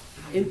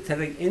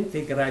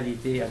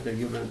integrality of the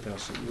human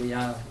person. We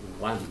are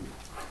one.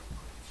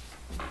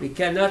 We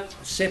cannot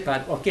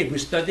separate. Okay, we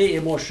study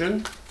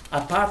emotion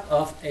apart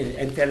of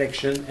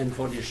intellection and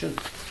volition,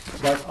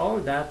 but all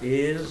that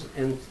is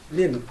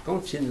linked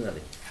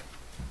continually.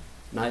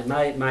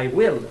 My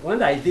will,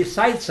 when I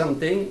decide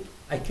something,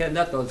 I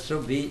cannot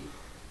also be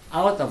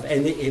out of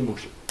any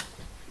emotion.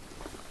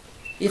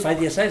 If I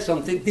decide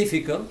something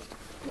difficult,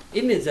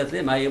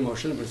 immediately my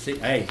emotion will say,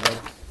 hey,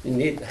 you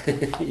need,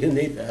 you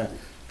need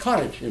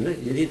courage, you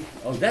need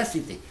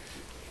audacity.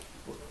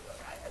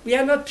 We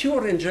are not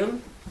pure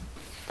angels,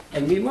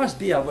 and we must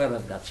be aware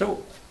of that.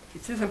 So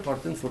it is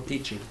important for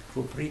teaching,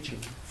 for preaching,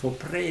 for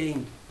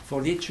praying,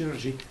 for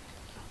liturgy.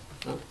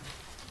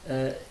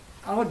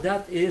 All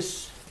that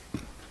is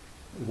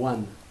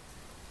one.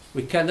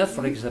 We cannot,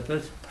 for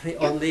example, pray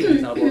only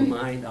with our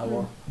mind,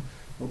 our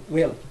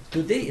will.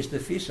 Today is the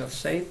feast of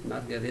Saint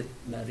Marguerite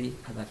Marie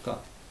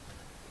Alacoque.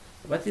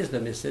 What is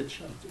the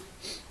message of the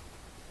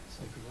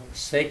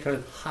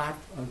Sacred Heart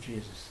of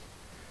Jesus?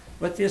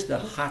 What is the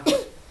heart?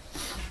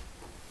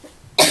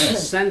 The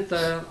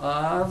center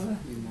of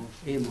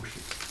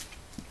emotion.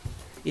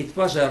 It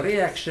was a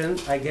reaction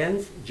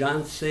against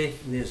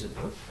Jansenism.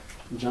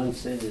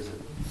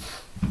 Jansenism.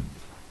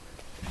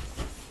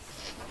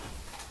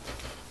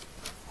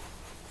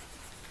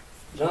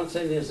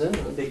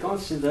 Jansenism, they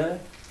consider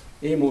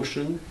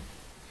emotion,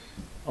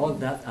 all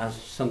that as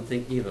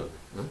something evil.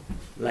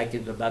 like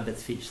in the Babette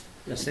feast,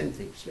 the same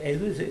thing. So,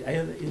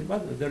 it's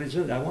one of the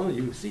reasons I want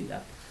you to see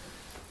that.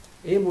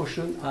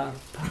 Emotions are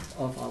part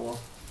of our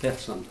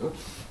person.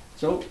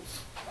 So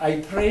I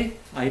pray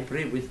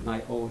with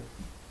my own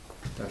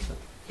person,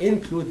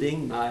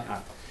 including my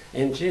heart.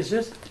 And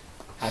Jesus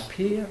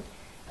appeared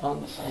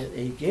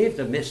he gave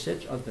the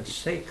message of the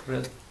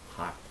sacred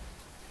heart.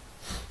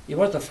 It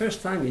was the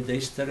first time in the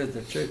history of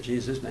the church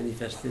Jesus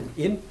manifested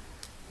him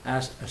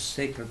as a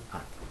sacred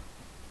heart.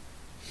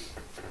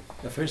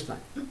 The first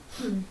time.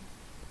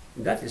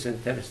 That is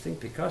interesting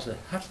because the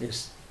heart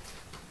is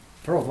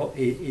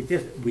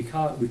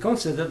we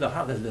consider the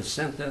heart as the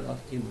center of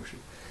emotion.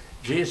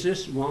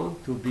 Jesus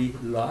wants to be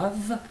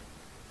loved,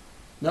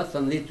 not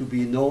only to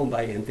be known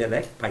by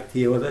intellect, by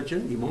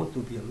theologian, he wants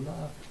to be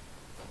loved.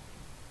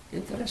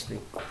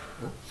 Interesting.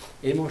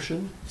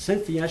 Emotion,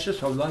 Saint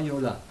Ignatius of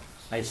Loyola.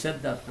 I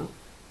said that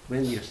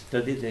when you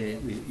study,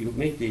 you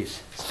make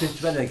these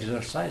spiritual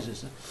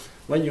exercises.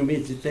 When you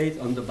meditate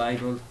on the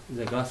Bible,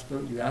 the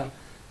Gospel, you have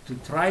to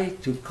try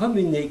to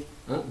communicate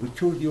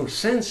with your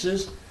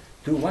senses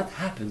to what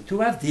happened,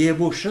 to have the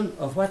emotion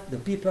of what the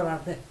people are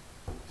there.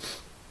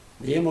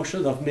 The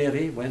emotion of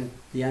Mary when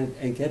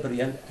and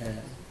Gabriel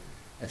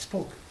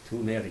spoke to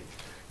Mary.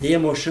 The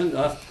emotion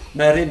of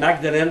Mary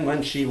Magdalene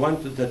when she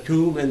went to the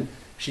tomb and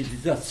she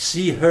did not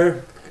see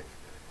her,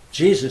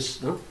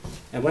 Jesus. No?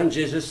 And when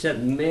Jesus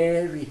said,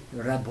 Mary,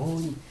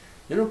 Rabboni,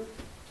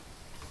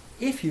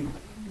 if you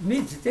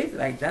meditate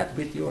like that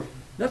with your,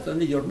 not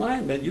only your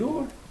mind, but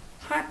your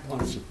heart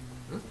also.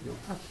 Your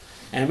heart.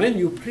 And when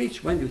you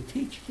preach, when you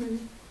teach,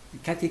 the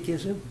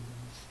catechism,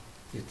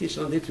 you teach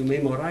only to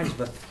memorize,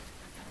 but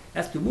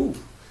have to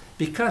move.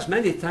 Because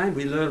many times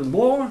we learn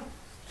more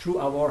through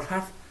our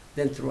heart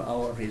than through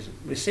our reason.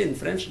 We say in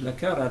French, le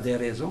cœur a des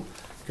raisons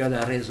que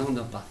la raison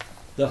n'a pas.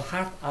 The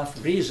heart has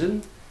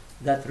reason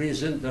that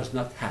reason does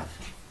not have.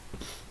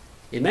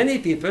 In many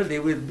people, they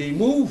will be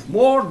moved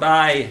more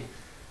by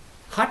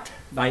heart,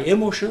 by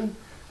emotion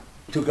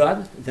to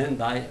God than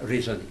by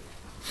reasoning.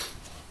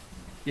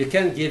 You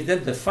can give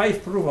them the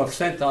 5 proofs of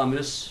St.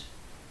 Thomas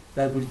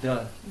that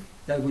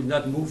would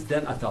not move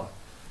them at all.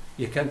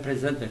 You can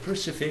present the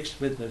crucifix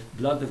with the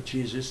blood of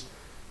Jesus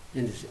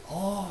and they say,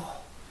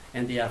 oh,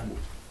 and they are moved.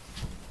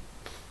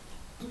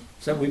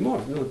 So we more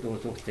know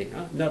those things.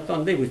 Not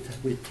only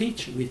we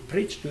teach, we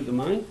preach to the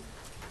mind,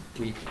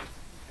 we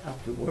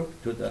have to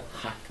work to the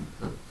heart.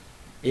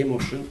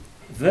 Emotion,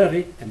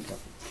 very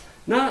important.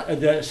 Now,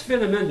 the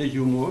phenomenon of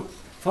humor.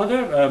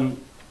 Father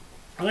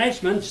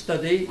Reichmann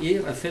studied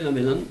here a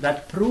phenomenon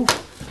that proves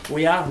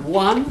we are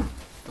one,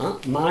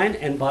 mind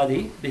and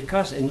body,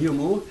 because in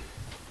humor,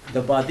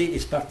 the body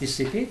is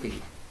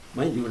participating.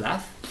 When you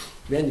laugh,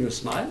 when you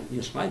smile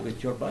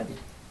with your body.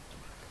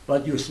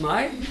 But you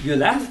smile, you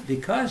laugh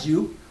because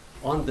you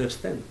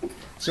understand.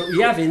 So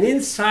you have an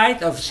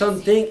insight of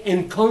something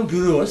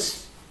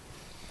incongruous.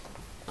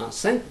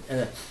 Saint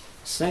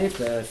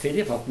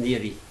Philip of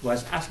Neri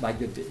was asked by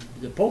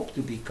the Pope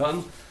to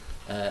become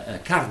a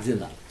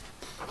cardinal.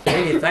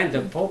 Anytime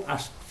the Pope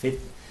asked Philip,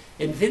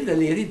 and Philip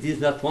Neri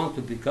did not want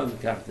to become a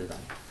cardinal.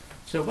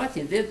 So what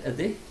he did a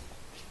day,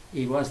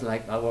 he was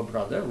like our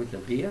brother with a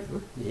beard.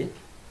 Yeah.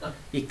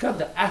 He cut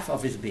the half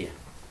of his beard.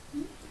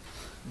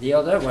 The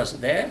other was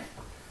there,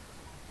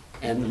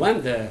 and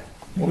when the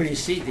Holy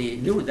See, they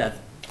knew that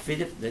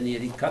Philip the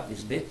Neri cut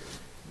his beard,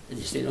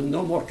 they said, oh,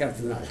 no more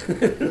cardinal.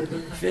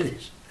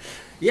 Finish.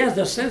 He has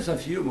the sense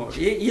of humor.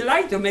 He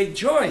liked to make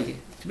joy,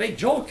 to make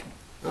joke,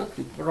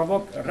 to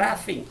provoke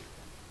laughing.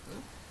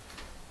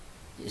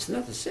 It's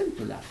not a sin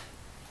to laugh.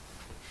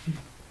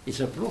 It's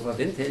a proof of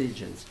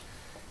intelligence.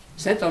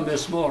 Saint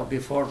Thomas More,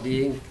 before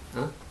being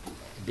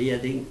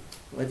beheading,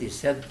 what he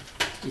said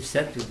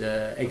to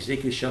the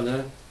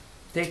executioner,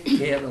 take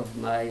care of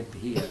my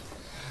beard.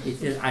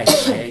 I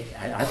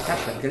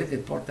attach a great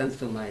importance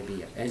to my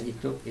beard. And he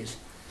took his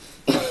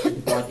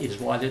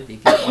wallet, he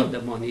gave all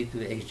the money to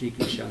the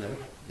executioner.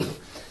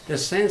 The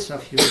sense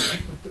of humor.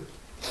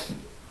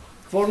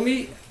 For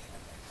me,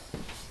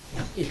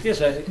 it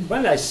is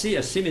when I see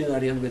a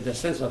seminarian with a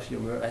sense of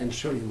humor, I'm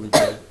sure he will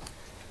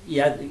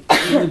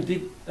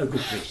be a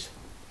good priest.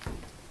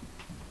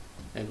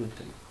 A good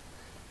priest.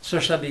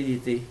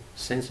 Sociability,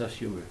 sense of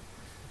humor.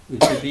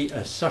 To be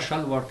a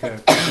social worker,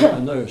 to be a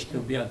nurse, to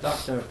be a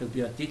doctor, to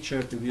be a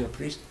teacher, to be a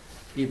priest,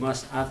 we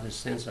must have the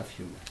sense of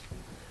humor.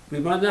 We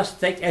must not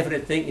take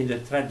everything in a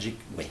tragic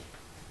way.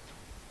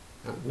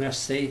 We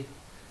must say,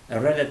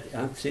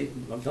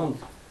 don't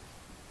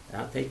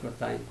take your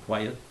time,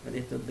 quiet a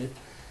little bit.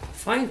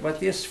 Find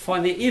what is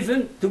funny,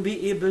 even to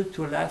be able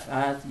to laugh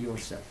at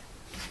yourself.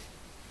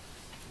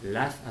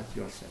 Laugh at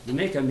yourself. You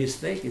make a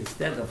mistake,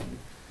 instead of,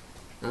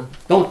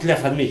 don't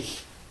laugh at me.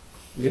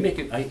 You make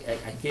it, I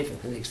gave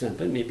an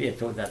example, maybe I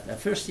told that. The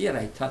first year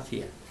I taught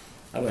here.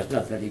 I was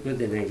not very good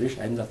in English.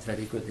 I'm not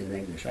very good in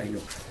English, I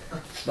know.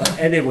 But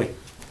anyway,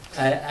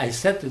 I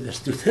said to the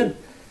student,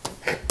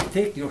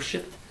 take your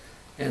shit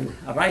and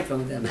write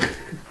on them.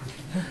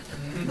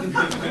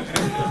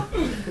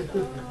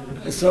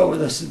 So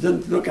the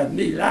student looked at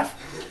me, laughed.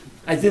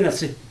 I did not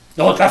say,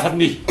 Don't laugh at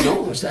me.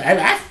 No, I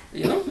laugh,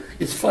 you know.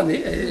 It's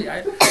funny.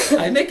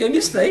 I make a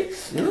mistake,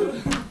 you know.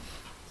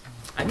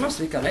 I must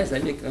recognize I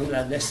make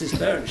the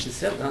sister, she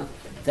said,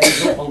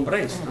 tengo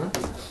hombres.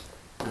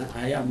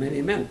 I have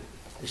many men.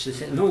 She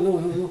said,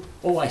 no.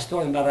 Oh, I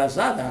stole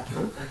embarazada.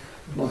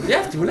 But you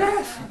have to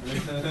laugh.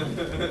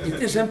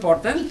 It is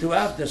important to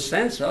have the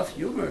sense of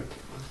humor.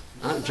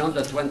 John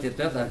the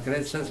 23rd had a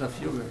great sense of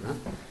humor.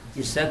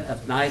 He said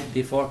at night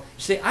before,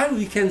 he said,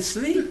 we can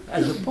sleep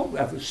as a Pope. I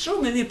have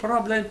so many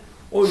problems.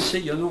 Oh, you say,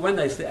 you know, when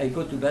I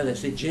go to bed, I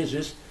say,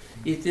 Jesus,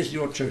 it is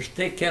your church.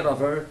 Take care of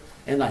her,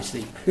 and I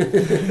sleep.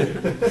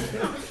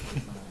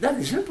 That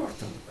is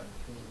important.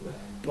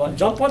 Well,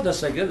 John Paul II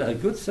had a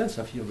good sense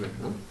of humor.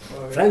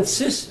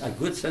 Francis, a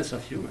good sense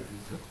of humor.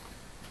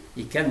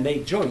 He can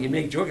make joke. He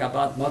make joke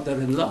about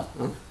mother-in-law.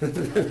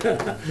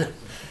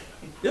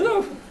 You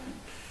know,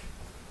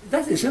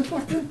 that is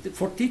important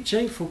for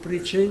teaching, for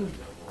preaching.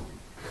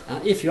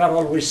 If you are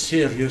always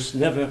serious,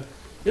 never.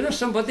 You know,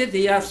 somebody,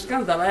 they are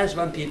scandalized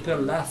when people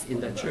laugh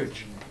in the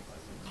church.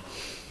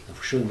 We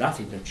shouldn't laugh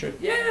in the church.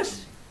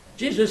 Yes,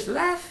 Jesus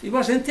laughed. He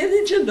was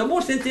intelligent, the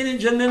most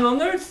intelligent man on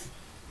earth.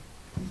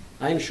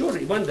 I'm sure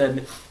when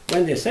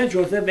the Saint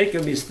Joseph make a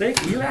mistake,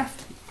 he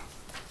laughed.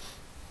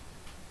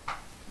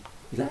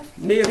 He laughed.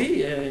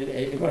 Mary,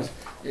 it was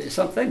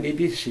sometimes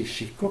maybe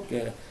she cooked.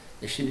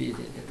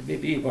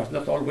 Maybe it was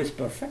not always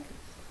perfect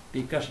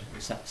because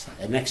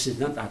an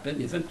accident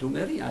happened even to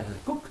Mary as a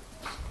cook.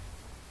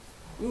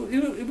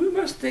 We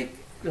must take,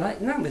 like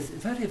now, it's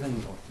very, very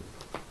important.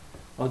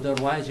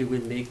 Otherwise, you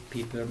will make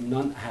people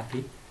not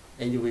happy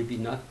and you will be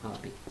not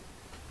happy.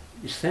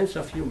 The sense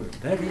of humor,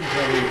 very,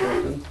 very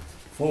important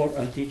for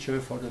a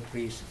teacher, for a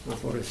priest, or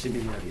for a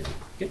seminarian.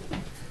 Okay?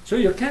 So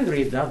you can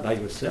read that by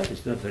yourself,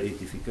 it's not very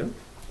difficult.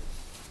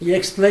 He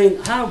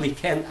explained how we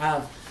can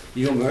have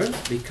humor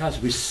because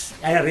we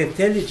are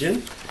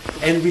intelligent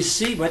and we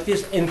see what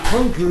is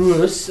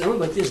incongruous,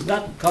 what is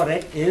not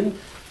correct in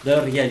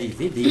the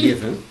reality, the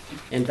given,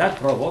 and that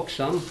provokes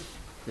some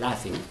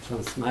laughing,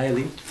 some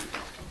smiling.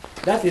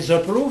 That is a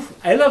proof,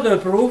 another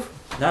proof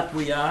that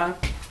we are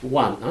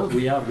one,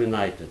 we are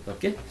united,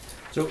 okay?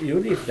 So you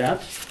leave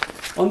that.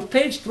 On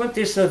page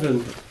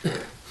 27,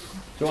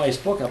 so I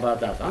spoke about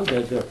that,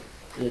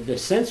 the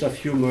sense of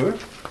humor.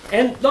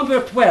 And number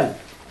 12,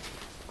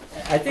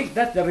 I think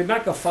that the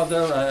remark of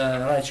Father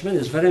Reichmann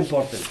is very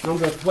important.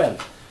 Number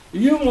 12,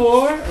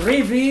 humor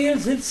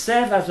reveals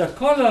itself as a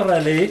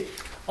corollary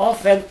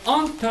of an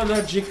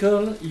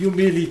ontological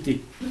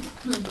humility.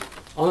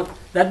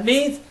 That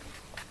means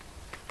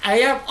I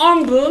am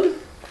humble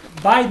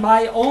by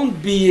my own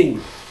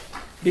being.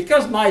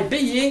 Because my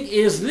being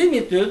is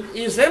limited,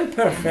 is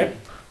imperfect,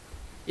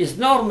 it's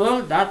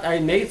normal that I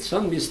made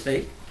some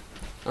mistake.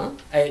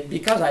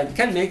 Because I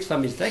can make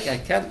some mistake, I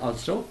can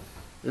also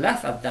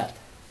laugh at that.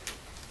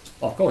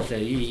 Of course,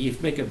 if you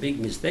make a big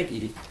mistake,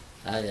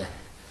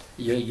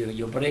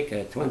 you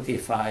break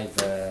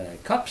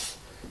 25 cups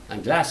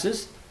and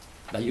glasses,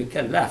 but you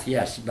can laugh,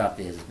 yes, but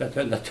it's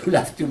better not to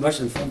laugh too much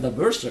in front of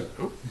the bursar.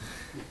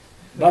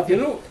 But you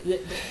know,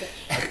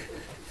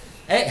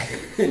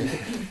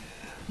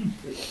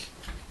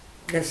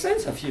 the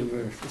sense of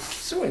humor is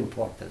so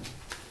important.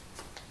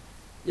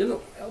 You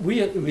know,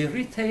 we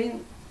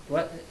retain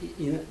what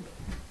you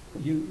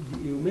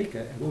make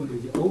a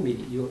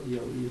homily,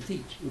 you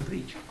teach, you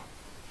preach.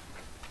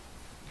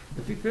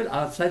 The people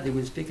outside, they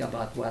will speak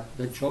about what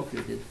the joke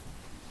you did.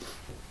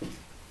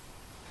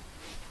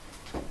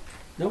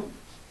 No.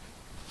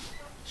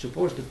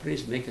 Suppose the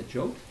priest make a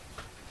joke,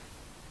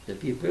 the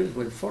people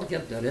will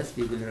forget the rest,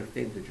 they will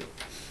retain the joke.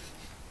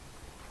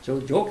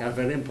 So jokes are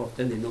very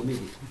important in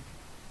homily.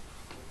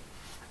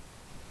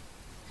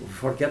 We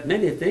forget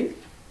many things,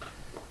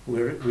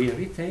 we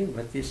retain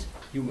what is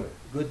humor,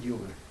 good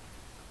humor.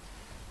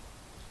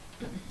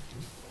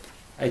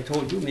 I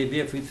told you, maybe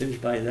if we finish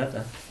by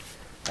that,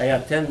 I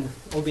attend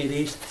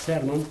homilies,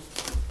 sermon,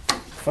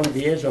 from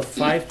the age of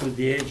 5 to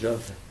the age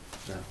of,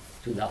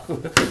 to now.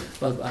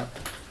 But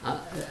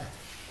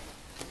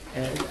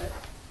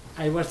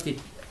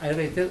I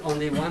rated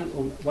only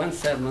one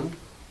sermon,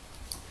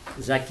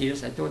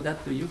 Zacchaeus, I told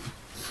that to you.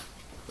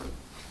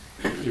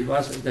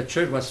 The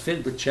church was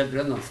filled with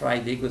children on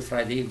Friday, Good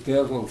Friday,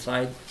 girls on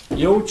side,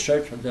 huge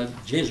church of the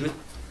Jesuit,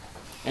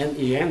 and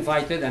he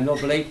invited an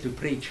oblate to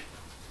preach.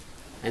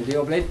 And the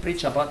oblate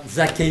preached about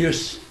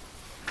Zacchaeus.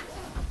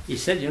 He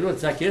said, you know,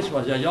 Zacchaeus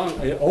was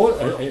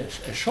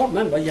a short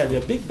man, but he had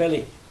a big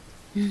belly.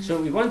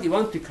 So he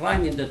wanted to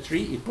climb in the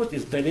tree, he put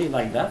his belly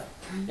like that,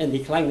 and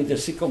he climbed in the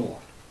sycamore.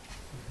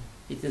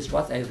 It is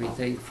what I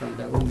retained from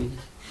the homily.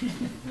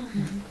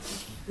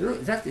 You know,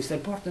 that is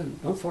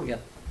important, don't forget.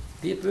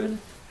 People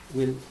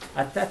will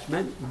attach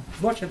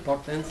much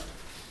importance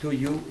to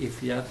you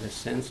if you have the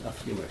sense of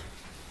humor.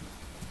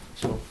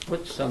 So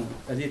put a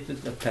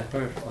little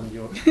pepper on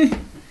your.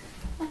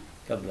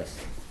 God bless.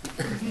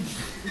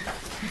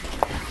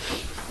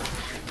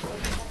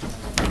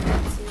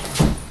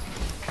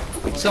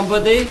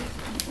 Somebody